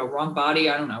wrong body.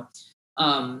 I don't know.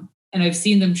 And I've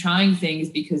seen them trying things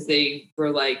because they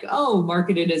were like, oh,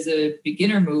 marketed as a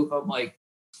beginner move. I'm like,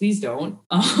 please don't.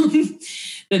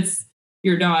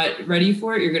 You're not ready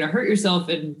for it. You're going to hurt yourself.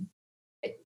 And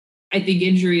I think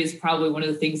injury is probably one of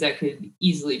the things that could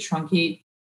easily truncate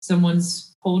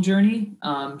someone's whole journey.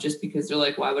 Just because they're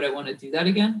like, why would I want to do that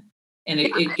again? And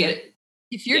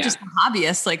if you're just a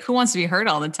hobbyist, like who wants to be hurt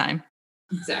all the time?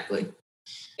 Exactly.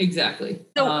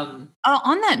 So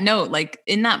on that note, like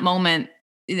in that moment,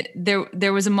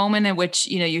 there was a moment in which,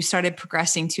 you started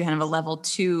progressing to kind of a level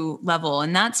 2 level.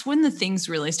 And that's when the things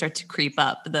really start to creep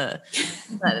up, the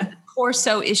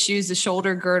torso issues, the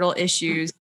shoulder girdle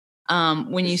issues.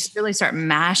 When you really start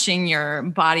mashing your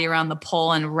body around the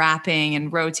pole and wrapping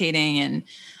and rotating,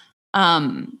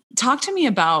 and talk to me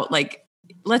about like,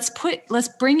 lift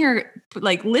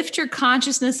your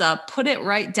consciousness up, put it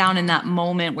right down in that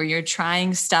moment where you're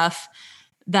trying stuff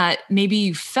that maybe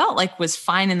you felt like was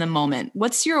fine in the moment.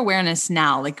 What's your awareness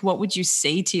now? Like, what would you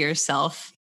say to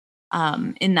yourself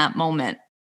in that moment?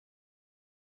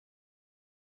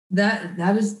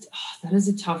 That is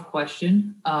a tough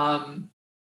question.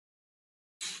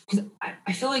 because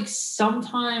I feel like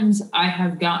sometimes I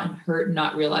have gotten hurt and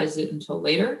not realized it until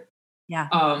later. Yeah.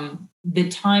 The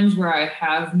times where I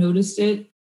have noticed it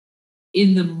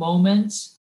in the moment,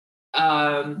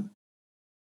 I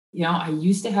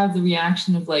used to have the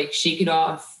reaction of like, shake it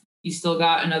off. You still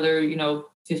got another,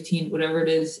 15, whatever it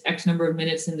is, X number of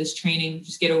minutes in this training,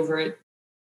 just get over it.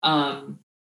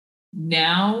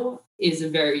 Now is a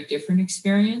very different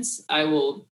experience. I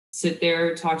will sit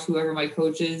there, talk to whoever my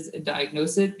coach is and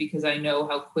diagnose it, because I know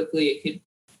how quickly it could,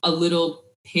 a little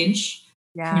pinch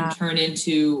can turn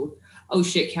into, oh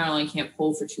shit, Caroline can't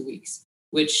pull for 2 weeks,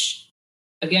 which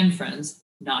again, friends,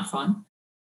 not fun.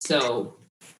 So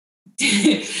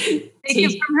take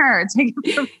it from her.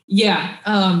 Yeah.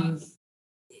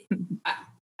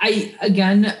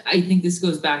 I think this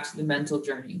goes back to the mental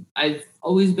journey. I've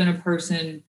always been a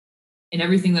person in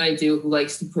everything that I do who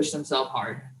likes to push themselves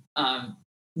hard.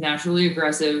 Naturally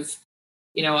aggressive.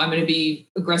 I'm going to be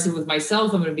aggressive with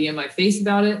myself. I'm going to be in my face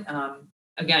about it.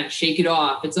 Again, shake it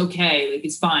off. It's okay. Like,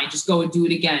 it's fine. Just go and do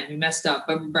it again. You messed up.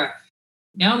 Blah, blah, blah.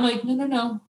 Now I'm like,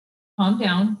 no. Calm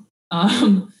down.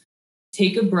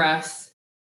 Take a breath.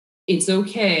 It's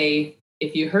okay.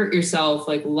 If you hurt yourself,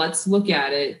 like, let's look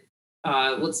at it.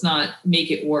 Let's not make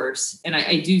it worse. And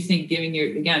I do think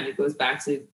it goes back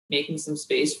to making some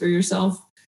space for yourself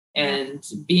and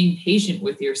being patient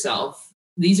with yourself.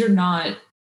 These are not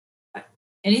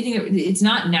anything. It's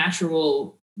not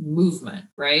natural movement,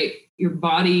 right? Your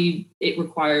body, it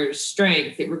requires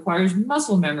strength. It requires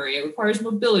muscle memory. It requires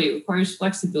mobility. It requires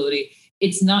flexibility.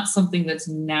 It's not something that's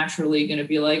naturally going to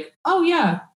be like, oh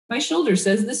yeah, my shoulder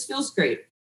says this feels great.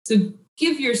 So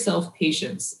give yourself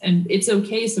patience. And it's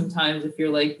okay sometimes if you're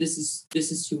like, this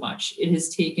is too much. It has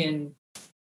taken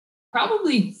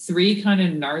probably 3 kind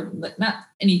of not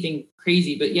anything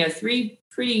crazy, but 3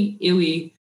 pretty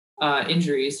illy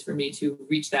injuries for me to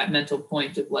reach that mental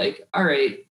point of like, all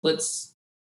right, let's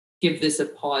give this a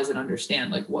pause and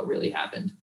understand like what really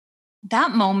happened.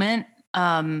 That moment,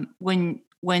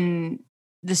 when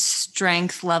the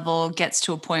strength level gets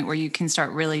to a point where you can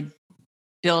start really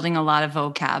building a lot of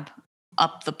vocab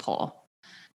up the pole.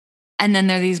 And then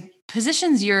there are these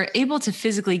positions you're able to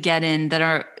physically get in that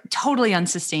are totally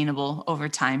unsustainable over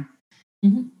time.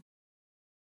 Mm-hmm.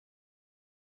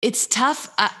 It's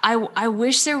tough. I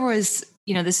wish there was,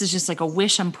 this is just like a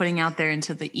wish I'm putting out there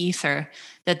into the ether,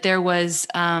 that there was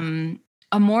a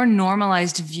more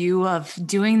normalized view of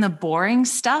doing the boring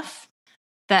stuff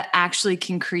that actually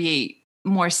can create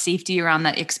more safety around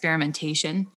that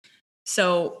experimentation.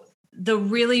 So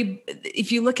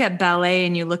if you look at ballet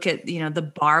and you look at,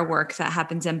 the bar work that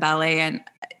happens in ballet and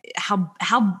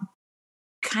how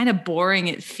kind of boring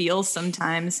it feels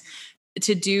sometimes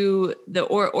to do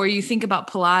or you think about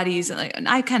Pilates, and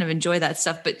I kind of enjoy that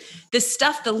stuff, but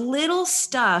the little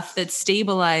stuff that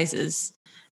stabilizes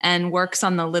and works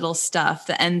on the little stuff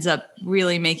that ends up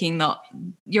really making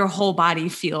your whole body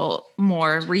feel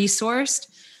more resourced.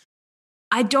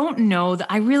 I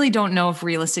really don't know if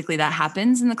realistically that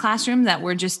happens in the classroom, that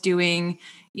we're just doing,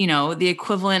 the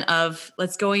equivalent of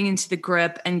let's going into the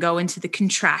grip and go into the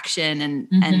contraction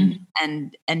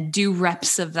and do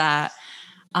reps of that.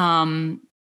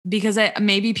 Because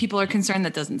maybe people are concerned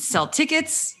that doesn't sell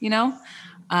tickets,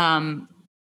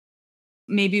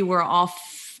 maybe we're all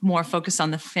more focused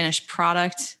on the finished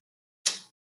product,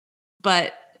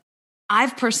 but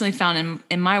I've personally found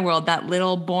in my world that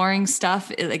little boring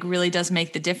stuff, it like really does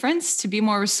make the difference to be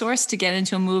more resourced to get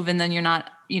into a move. And then you're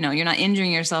not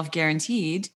injuring yourself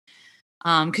guaranteed.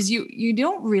 Cause you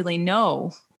don't really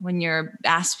know when you're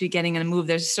asked to be getting in a move,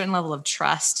 there's a certain level of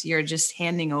trust you're just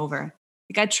handing over.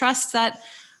 Like, I trust that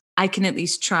I can at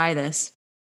least try this.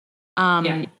 Talk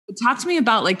to me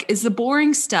about like, is the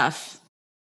boring stuff,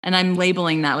 and I'm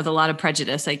labeling that with a lot of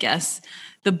prejudice, I guess,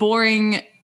 the boring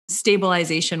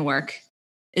stabilization work,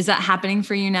 is that happening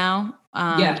for you now?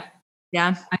 Yeah.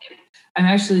 I'm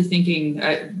actually thinking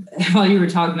while you were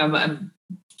talking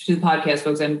to the podcast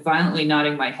folks, I'm violently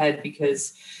nodding my head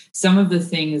because some of the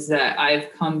things that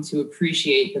I've come to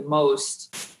appreciate the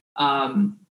most,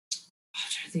 I'm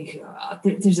trying to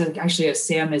think, there's actually a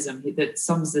Samism that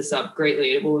sums this up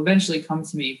greatly. It will eventually come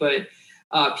to me, but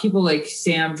people like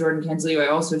Sam, Jordan Kensley, who I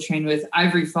also train with,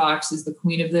 Ivory Fox is the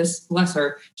queen of this. Bless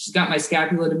her. She's got my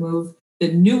scapula to move.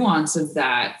 The nuance of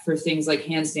that for things like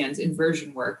handstands,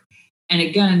 inversion work. And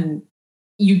again,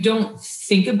 you don't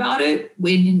think about it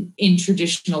when in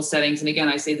traditional settings. And again,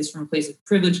 I say this from a place of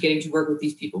privilege, getting to work with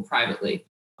these people privately.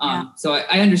 So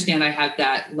I understand I have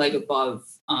that leg above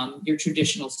your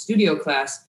traditional studio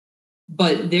class,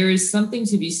 but there is something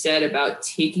to be said about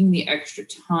taking the extra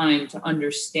time to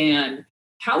understand,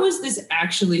 how is this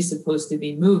actually supposed to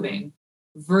be moving?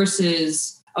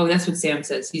 versus, oh, that's what Sam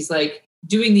says. He's like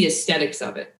doing the aesthetics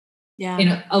of it. Yeah.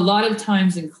 And a lot of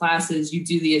times in classes, you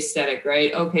do the aesthetic,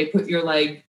 right? Okay, put your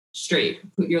leg straight,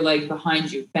 put your leg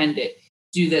behind you, bend it,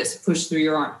 do this, push through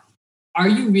your arm. Are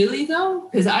you really though?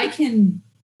 Because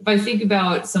if I think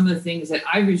about some of the things that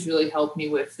Ivory's really helped me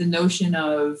with, the notion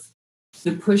of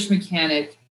the push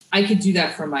mechanic, I could do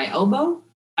that for my elbow.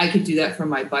 I could do that for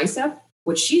my bicep.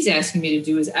 What she's asking me to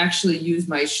do is actually use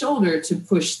my shoulder to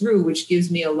push through, which gives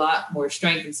me a lot more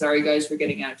strength. And sorry, guys, for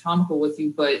getting anatomical with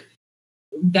you, but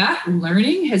that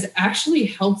learning has actually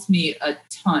helped me a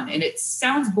ton. And it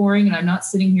sounds boring. And I'm not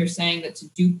sitting here saying that to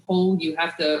do pole, you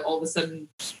have to all of a sudden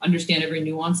understand every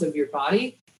nuance of your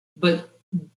body. But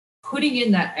putting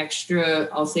in that extra,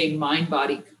 I'll say,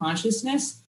 mind-body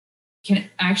consciousness can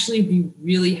actually be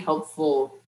really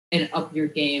helpful and up your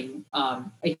game,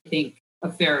 I think, a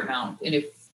fair amount. And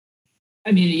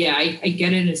I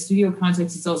get it in a studio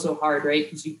context, it's also hard, right?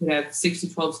 Because you could have 6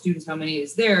 to 12 students. How many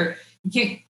is there? You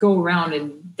can't go around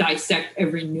and dissect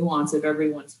every nuance of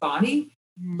everyone's body.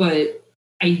 But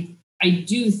I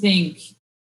do think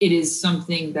it is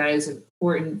something that is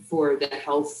important for the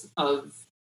health of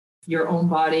your own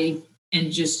body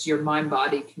and just your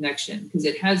mind-body connection, because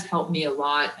it has helped me a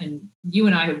lot. And you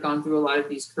and I have gone through a lot of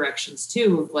these corrections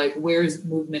too, of like, where's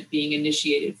movement being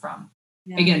initiated from?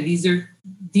 Yeah. Again, these are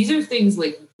things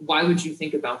like, why would you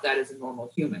think about that as a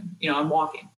normal human? I'm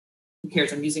walking. Who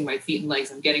cares? I'm using my feet and legs.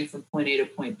 I'm getting from point A to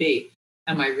point B.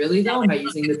 Am I really though? Am I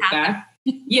using the back?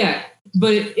 Yeah.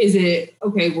 But is it,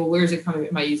 okay, well, where is it coming?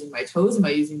 Am I using my toes? Am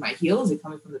I using my heel? Is it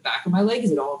coming from the back of my leg?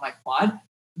 Is it all of my quad?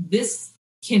 This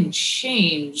can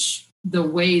change the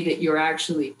way that you're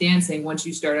actually dancing once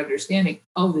you start understanding,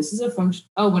 oh, this is a function.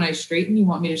 Oh, when I straighten, you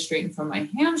want me to straighten from my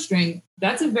hamstring.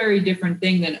 That's a very different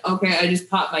thing than, okay, I just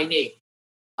popped my knee.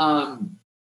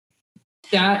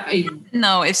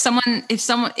 If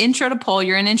someone intro to pole,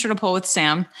 you're in intro to pole with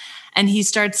Sam, and he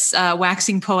starts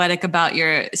waxing poetic about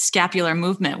your scapular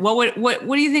movement. What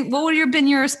do you think? What would have been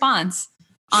your response?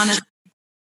 Honestly,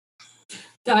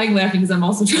 dying laughing because I'm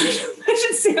also trying to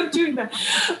imagine Sam doing that.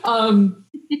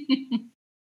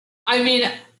 I mean,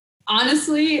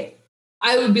 honestly,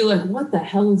 I would be like, what the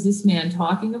hell is this man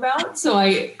talking about? So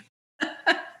and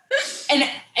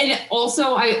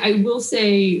also I will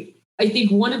say, I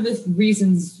think one of the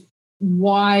reasons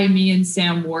why me and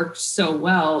Sam worked so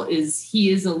well is he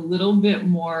is a little bit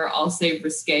more, I'll say,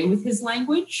 risque with his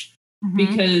language,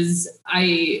 because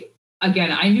I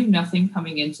knew nothing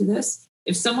coming into this.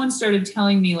 If someone started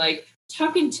telling me like,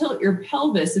 tuck and tilt your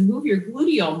pelvis and move your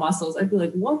gluteal muscles, I'd be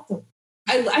like, what the?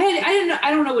 I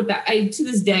don't know what that. To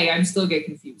this day, I'm still get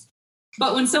confused.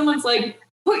 But when someone's like,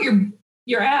 put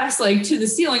your ass like to the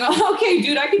ceiling, oh, okay,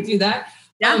 dude, I could do that.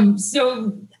 Yeah.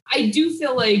 So I do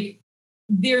feel like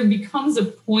there becomes a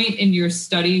point in your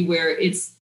study where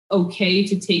it's okay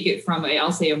to take it from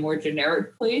I'll say a more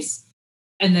generic place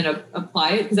and then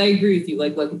apply it. Because I agree with you.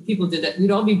 Like if people did that,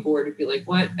 we'd all be bored. It'd be like,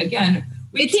 what? Again,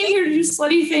 we came here to do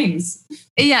slutty things.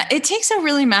 Yeah, it takes a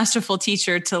really masterful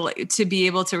teacher to be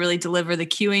able to really deliver the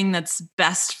cueing that's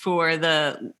best for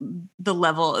the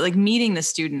level, like meeting the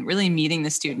student,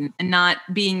 and not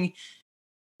being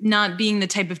the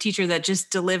type of teacher that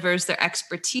just delivers their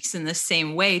expertise in the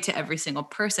same way to every single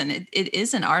person. It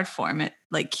is an art form.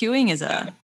 Cueing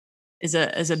is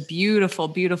a beautiful,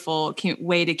 beautiful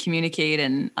way to communicate,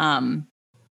 and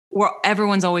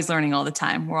everyone's always learning all the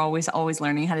time. We're always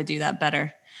learning how to do that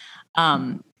better.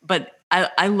 But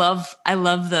I love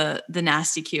the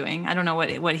nasty cueing. I don't know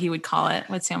what he would call it,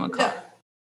 what Sam would call it.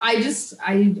 I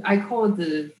call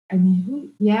it I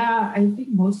think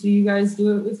most of you guys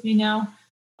do it with me now.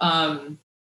 I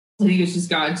think it's just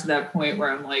gotten to that point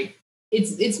where I'm like,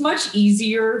 it's much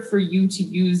easier for you to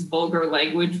use vulgar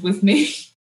language with me.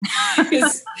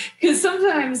 Because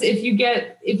sometimes if you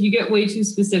get way too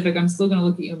specific, I'm still going to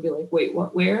look at you and be like, wait,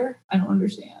 what, where? I don't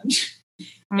understand.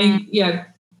 And yeah,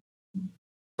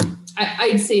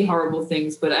 I'd say horrible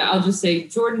things, but I'll just say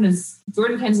Jordan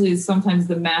Kensley is sometimes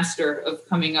the master of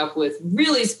coming up with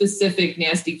really specific,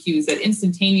 nasty cues that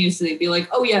instantaneously be like,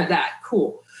 oh yeah, that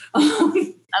cool.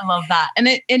 I love that. And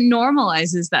it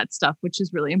normalizes that stuff, which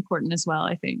is really important as well,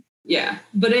 I think. Yeah.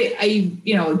 But I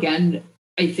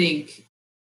think,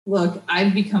 look,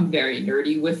 I've become very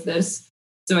nerdy with this.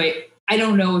 So I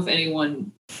don't know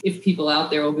if people out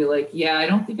there will be like, yeah, I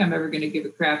don't think I'm ever going to give a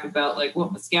crap about like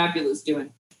what my scapula is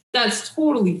doing. That's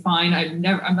totally fine. I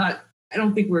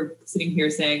don't think we're sitting here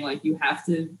saying like, you have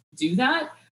to do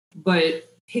that, but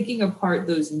picking apart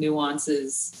those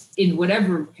nuances in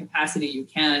whatever capacity you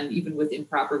can, even with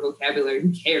improper vocabulary,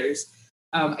 who cares?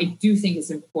 I do think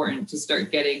it's important to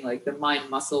start getting like the mind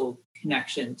muscle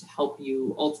connection to help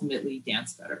you ultimately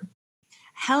dance better.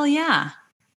 Hell yeah.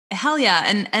 Hell yeah.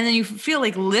 And then you feel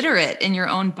like literate in your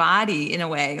own body in a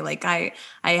way. Like I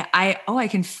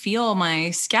can feel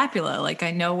my scapula. Like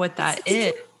I know what that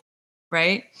is.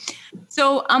 Right.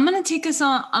 So I'm going to take us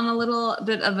on a little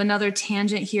bit of another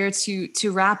tangent here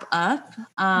to wrap up.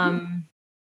 And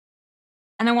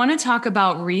I want to talk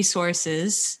about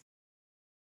resources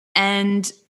and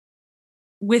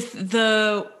with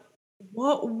the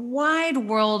wide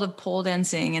world of pole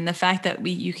dancing and the fact that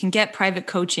you can get private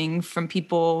coaching from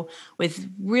people with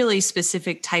really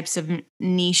specific types of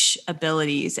niche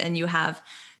abilities, and you have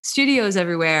studios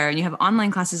everywhere, and you have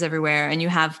online classes everywhere, and you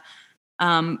have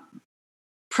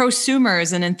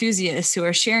prosumers and enthusiasts who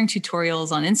are sharing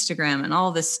tutorials on Instagram and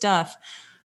all this stuff.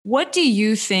 What do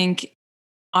you think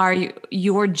are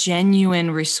your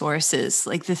genuine resources,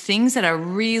 like the things that are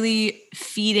really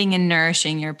feeding and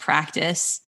nourishing your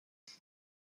practice?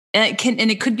 And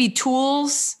it could be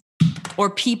tools or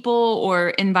people or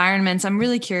environments. I'm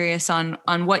really curious on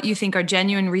what you think are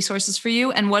genuine resources for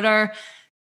you, and what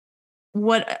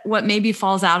maybe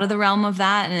falls out of the realm of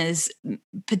that and is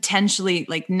potentially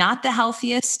like not the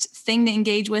healthiest thing to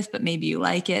engage with, but maybe you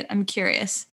like it. I'm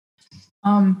curious.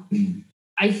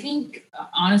 I think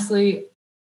honestly,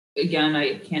 again,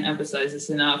 I can't emphasize this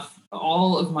enough.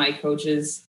 All of my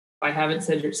coaches, if I haven't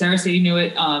said, Sarah said you knew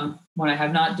it, when I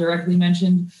have not directly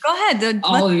mentioned. Go ahead.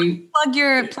 Plug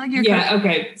your Yeah. coach.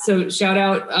 Okay. So shout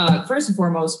out, first and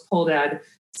foremost, pole dad,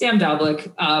 Sam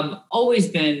Doblik, always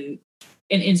been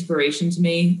an inspiration to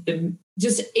me.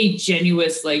 Just a genuine,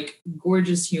 like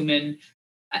gorgeous human.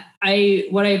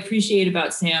 What I appreciate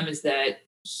about Sam is that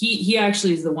he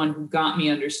actually is the one who got me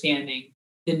understanding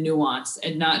the nuance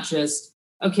and not just,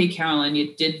 okay, Caroline,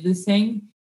 you did the thing.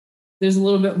 There's a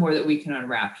little bit more that we can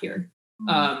unwrap here.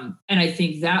 And I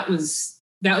think that was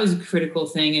a critical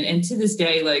thing. And to this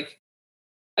day, like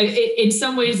in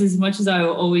some ways, as much as I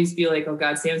will always be like, oh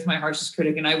God, Sam's my harshest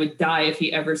critic, and I would die if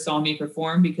he ever saw me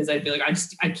perform, because I'd be like,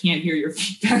 I can't hear your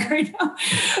feedback right now.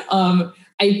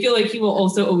 I feel like he will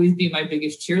also always be my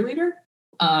biggest cheerleader.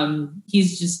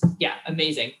 He's just,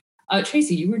 amazing.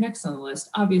 Tracy, you were next on the list.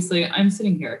 Obviously, I'm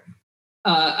sitting here.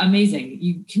 Amazing.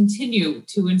 You continue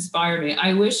to inspire me.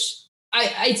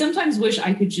 I sometimes wish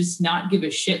I could just not give a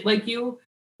shit like you.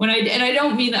 And I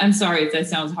don't mean that, I'm sorry if that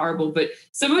sounds horrible, but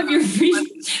some of your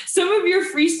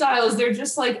freestyles, they're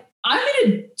just like, I'm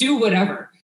going to do whatever.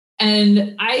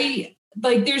 And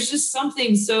there's just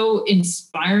something so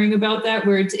inspiring about that,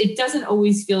 where it doesn't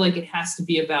always feel like it has to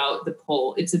be about the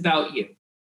pole. It's about you.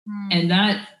 And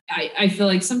that, I feel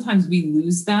like sometimes we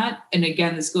lose that. And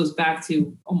again, this goes back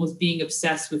to almost being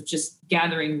obsessed with just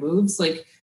gathering moves. Like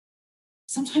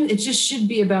sometimes it just should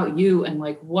be about you and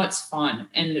like what's fun.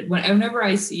 And whenever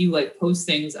I see you like post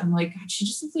things, I'm like, God, she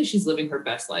just looks like she's living her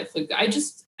best life. Like I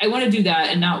want to do that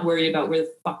and not worry about where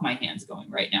the fuck my hand's going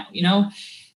right now, you know?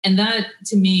 And that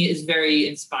to me is very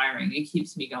inspiring. It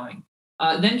keeps me going.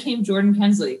 Then came Jordan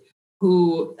Kensley,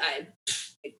 who I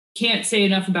can't say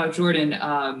enough about Jordan.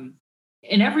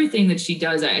 And everything that she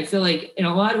does, I feel like in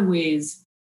a lot of ways,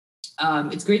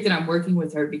 it's great that I'm working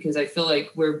with her, because I feel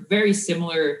like we're very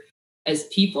similar as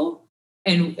people.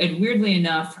 And weirdly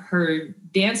enough, her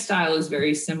dance style is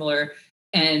very similar.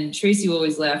 And Tracy will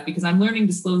always laugh because I'm learning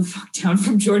to slow the fuck down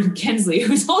from Jordan Kensley,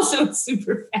 who's also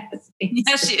super fast.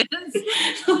 Yeah, she is.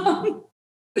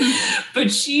 But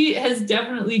she has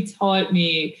definitely taught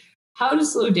me how to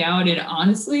slow down and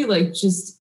honestly, like,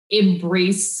 just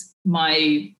embrace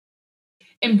my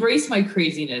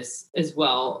craziness as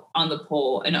well on the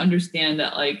pole, and understand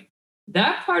that like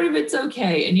that part of it's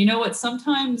okay. And you know what?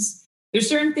 Sometimes there's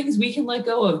certain things we can let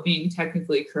go of being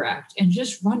technically correct and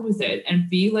just run with it and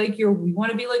be like we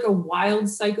want to be like a wild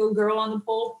psycho girl on the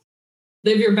pole.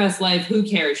 Live your best life. Who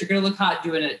cares? You're going to look hot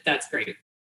doing it. That's great.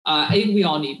 I think we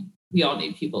all need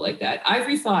people like that.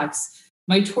 Ivory Fox,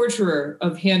 my torturer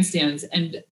of handstands.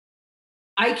 And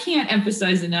I can't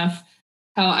emphasize enough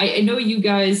how I know you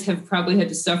guys have probably had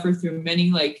to suffer through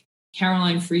many like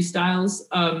Caroline freestyles.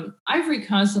 Ivory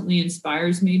constantly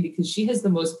inspires me because she has the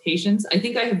most patience. I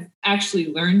think I have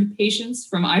actually learned patience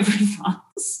from Ivory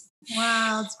Fox.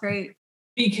 Wow, that's great.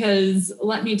 Because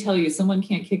let me tell you, someone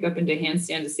can't kick up into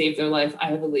handstand to save their life. I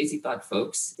have a lazy butt,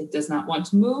 folks. It does not want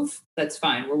to move. That's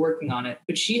fine. We're working on it.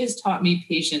 But she has taught me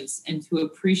patience and to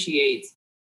appreciate,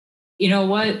 you know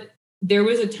what? There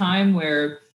was a time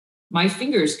where my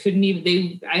fingers couldn't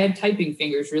even, I had typing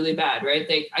fingers really bad, right?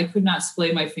 I could not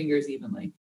splay my fingers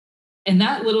evenly. And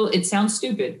it sounds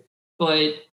stupid,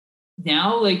 but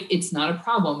now like, it's not a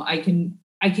problem. I can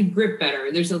grip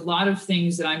better. There's a lot of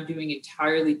things that I'm doing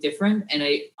entirely different. And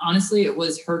honestly, it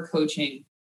was her coaching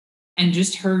and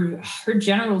just her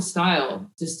general style,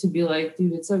 just to be like,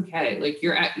 dude, it's okay. Like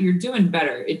you're doing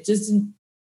better. It doesn't,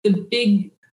 the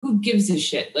big, who gives a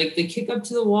shit? Like the kick up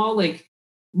to the wall, like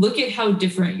look at how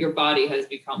different your body has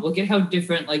become. Look at how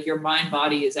different like your mind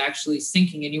body is actually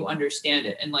syncing and you understand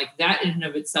it. And like that in and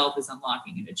of itself is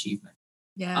unlocking an achievement.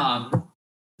 Yeah.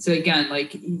 So again,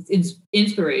 like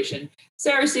inspiration.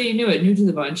 Sarah City new to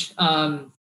the bunch.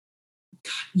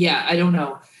 Yeah, I don't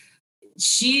know.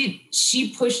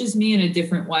 She pushes me in a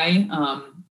different way,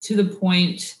 to the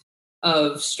point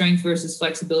of strength versus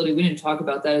flexibility. We didn't talk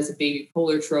about that as a baby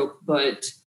polar trope,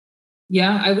 but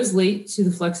yeah, I was late to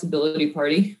the flexibility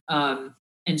party, and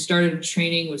started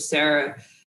training with Sarah.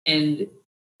 And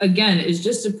again, is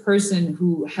just a person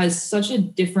who has such a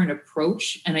different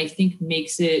approach, and I think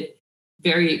makes it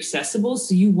very accessible.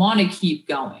 So you want to keep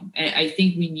going. And I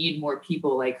think we need more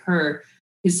people like her,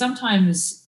 because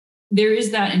sometimes there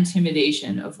is that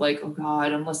intimidation of like, oh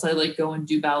God, unless I like go and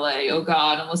do ballet. Oh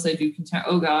God, unless I do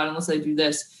oh God, unless I do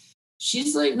this.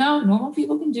 She's like, no, normal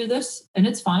people can do this and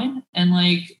it's fine. And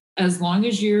like, as long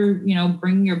as you're,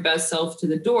 bringing your best self to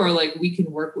the door, like we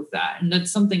can work with that. And that's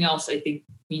something else I think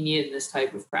we need in this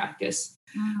type of practice.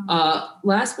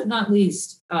 Last but not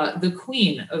least, the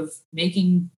queen of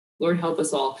making, Lord help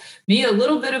us all, me a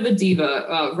little bit of a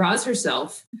diva, Roz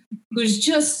herself, who's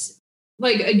just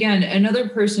like, again, another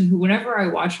person who, whenever I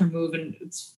watch her move, and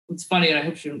it's funny, and I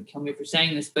hope she don't kill me for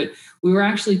saying this, but we were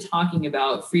actually talking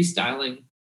about freestyling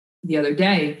the other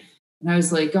day. And I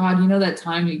was like, God, that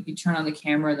time you turn on the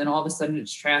camera and then all of a sudden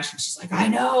it's trash. And she's like, I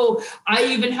know. I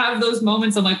even have those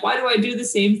moments. I'm like, why do I do the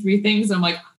same 3 things? I'm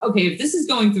like, okay, if this is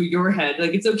going through your head,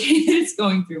 like it's okay that it's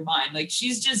going through mine. Like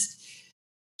she's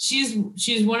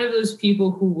one of those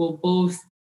people who will both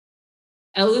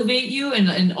elevate you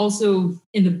and also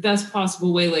in the best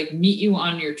possible way, like meet you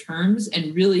on your terms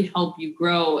and really help you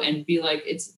grow and be like,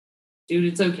 it's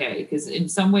okay. Because in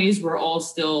some ways we're all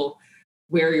still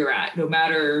where you're at, no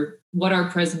matter what our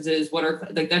presence is,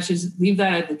 that's just leave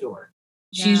that at the door.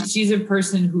 Yeah. She's a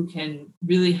person who can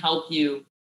really help you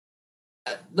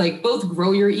like both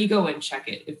grow your ego and check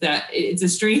it. It's a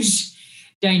strange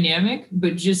dynamic,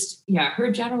 but just, yeah,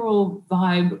 her general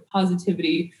vibe,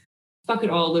 positivity, fuck it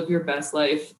all, live your best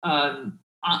life.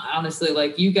 Honestly,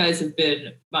 like you guys have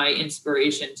been my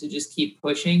inspiration to just keep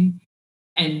pushing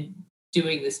and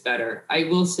doing this better. I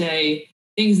will say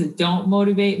things that don't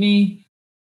motivate me,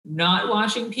 not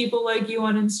watching people like you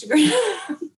on Instagram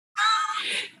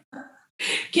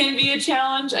can be a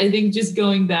challenge. I think just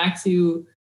going back to,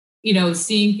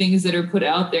 seeing things that are put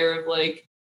out there of like,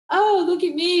 oh, look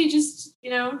at me, just,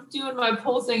 doing my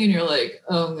pole thing. And you're like,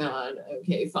 oh God,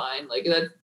 okay, fine. Like that.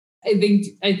 I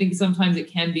think sometimes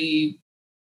it can be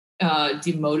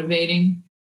demotivating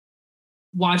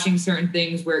watching certain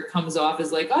things where it comes off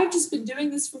as like, I've just been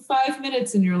doing this for 5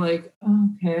 minutes. And you're like,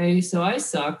 okay, so I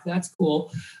suck. That's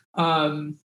cool.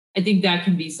 I think that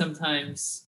can be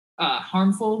sometimes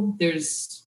harmful.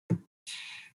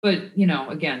 But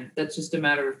again, that's just a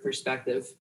matter of perspective.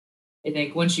 I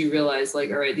think once you realize like,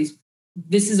 all right,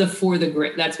 this is a for the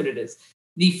gram. That's what it is.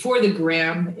 The for the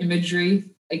gram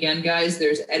imagery. Again, guys,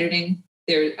 there's editing.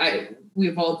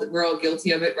 We're all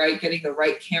guilty of it, right? Getting the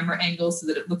right camera angle so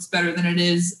that it looks better than it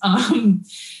is.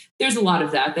 There's a lot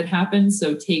of that happens.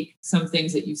 So take some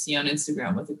things that you see on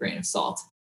Instagram with a grain of salt.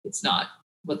 It's not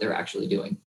what they're actually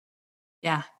doing.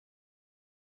 Yeah.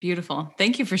 Beautiful.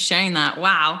 Thank you for sharing that.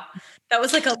 Wow. That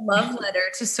was like a love letter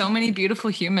to so many beautiful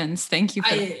humans. Thank you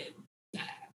for that.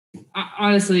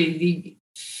 Honestly,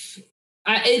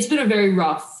 it's been a very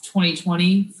rough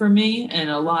 2020 for me. And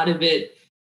a lot of it,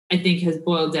 I think, has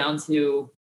boiled down to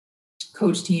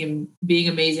coach team being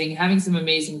amazing, having some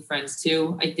amazing friends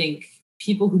too. I think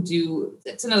people who do,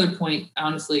 that's another point,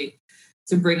 honestly,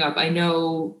 to bring up. I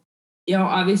know,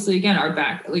 obviously, again, our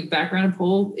background in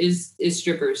pole is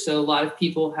strippers. So a lot of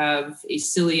people have a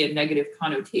silly and negative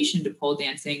connotation to pole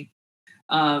dancing.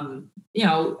 I'm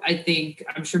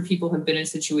sure people have been in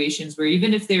situations where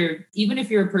even if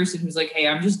you're a person who's like, hey,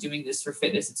 I'm just doing this for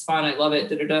fitness, it's fun, I love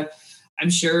it, I'm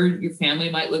sure your family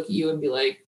might look at you and be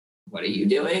like, what are you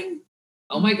doing?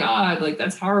 Oh my God, like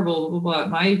that's horrible, blah, blah,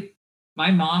 blah.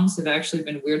 My moms have actually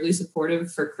been weirdly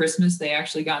supportive. For Christmas, they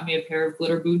actually got me a pair of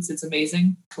glitter boots. It's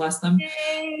amazing. Bless them.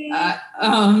 Yay,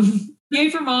 yay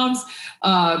for moms.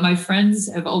 My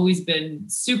friends have always been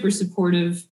super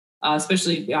supportive,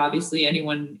 especially obviously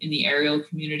anyone in the aerial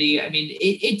community. I mean,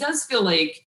 it does feel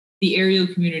like the aerial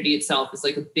community itself is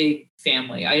like a big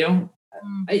family.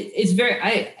 It's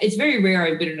very rare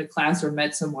I've been in a class or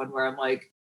met someone where I'm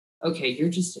like, okay, you're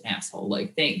just an asshole.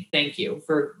 Like, thank you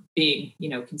for being,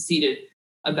 conceited.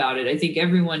 about it. I think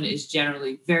everyone is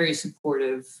generally very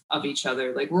supportive of each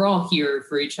other. Like we're all here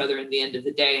for each other in the end of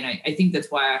the day. And I think that's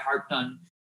why I harped on,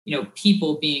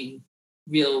 people being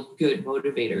real good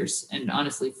motivators and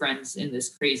honestly friends in this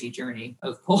crazy journey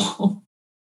of pole.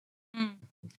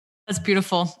 That's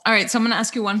beautiful. All right. So I'm going to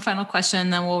ask you one final question,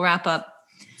 and then we'll wrap up.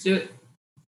 Let's do it.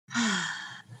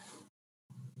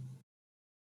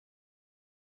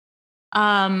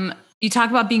 You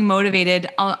talk about being motivated.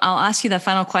 I'll ask you that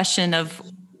final question of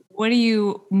what are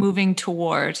you moving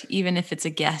toward, even if it's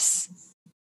a guess?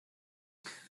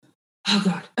 Oh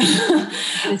God.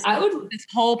 This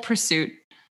whole pursuit.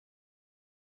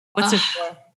 What's it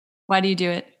for? Why do you do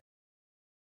it?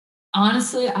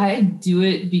 Honestly, I do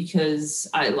it because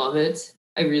I love it.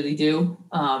 I really do.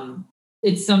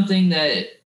 It's something that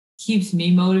keeps me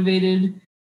motivated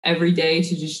every day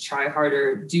to just try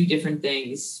harder, do different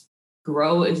things,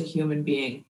 grow as a human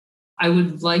being. I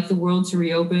would like the world to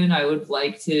reopen. I would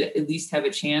like to at least have a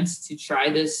chance to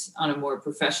try this on a more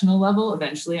professional level.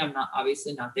 Eventually, I'm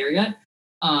obviously not there yet.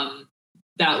 I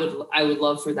would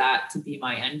love for that to be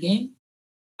my end game.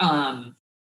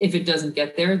 If it doesn't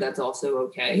get there, that's also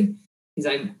okay.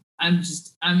 Because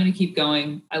I'm going to keep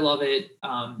going. I love it.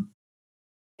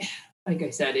 Like I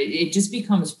said, it just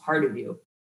becomes part of you.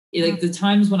 Like the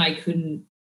times when I couldn't,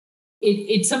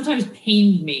 it sometimes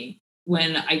pained me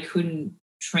when I couldn't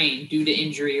train due to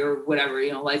injury or whatever,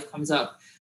 life comes up,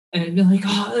 and I'd be like,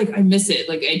 oh, like I miss it.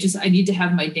 Like I need to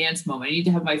have my dance moment. I need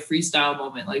to have my freestyle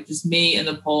moment, like just me and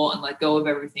the pole and let go of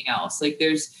everything else. Like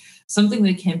there's something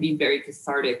that can be very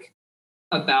cathartic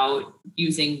about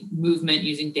using movement,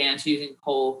 using dance, using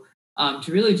pole,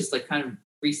 to really just like kind of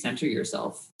recenter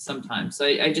yourself sometimes. So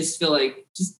I just feel like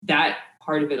just that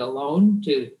part of it alone,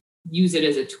 to use it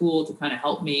as a tool to kind of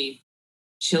help me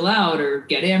chill out or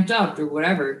get amped up or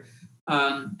whatever.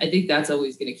 I think that's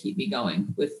always going to keep me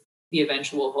going, with the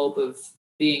eventual hope of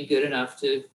being good enough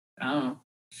to, I don't know,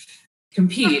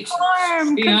 compete,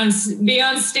 be on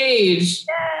stage,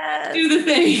 yes. do the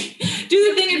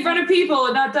thing in front of people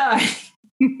and not die.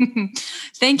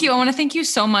 Thank you. I want to thank you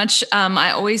so much.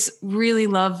 I always really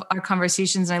love our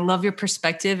conversations, and I love your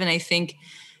perspective. And I think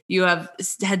you have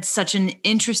had such an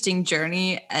interesting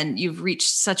journey, and you've reached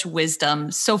such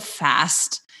wisdom so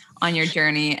fast on your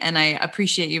journey. And I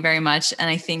appreciate you very much. And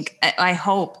I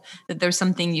hope that there's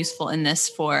something useful in this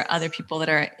for other people that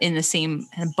are in the same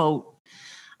boat.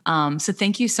 So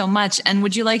thank you so much. And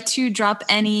would you like to drop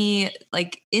any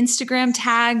like Instagram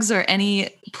tags or any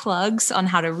plugs on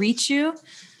how to reach you?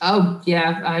 Oh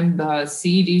yeah. I'm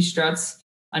CED Struts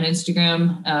on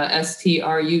Instagram,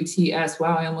 STRUTS.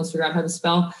 Wow. I almost forgot how to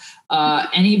spell.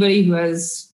 Anybody who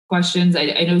has questions,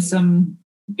 I know some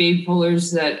baby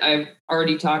polers that I've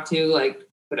already talked to, like,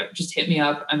 but just hit me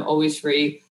up. I'm always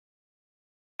free.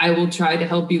 I will try to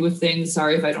help you with things.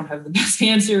 Sorry if I don't have the best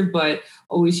answer, but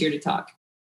always here to talk.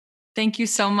 Thank you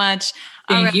so much.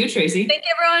 Thank you, Tracy. Thank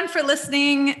you everyone for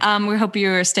listening. We hope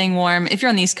you're staying warm. If you're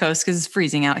on the East Coast, because it's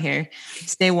freezing out here,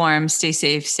 stay warm, stay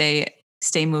safe, stay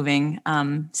moving.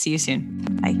 See you soon.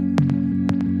 Bye.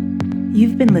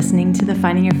 You've been listening to the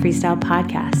Finding Your Freestyle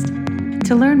podcast.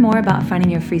 To learn more about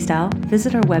Finding Your Freestyle,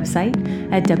 visit our website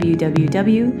at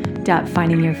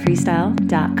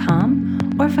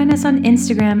www.findingyourfreestyle.com or find us on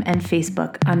Instagram and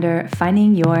Facebook under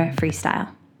Finding Your Freestyle.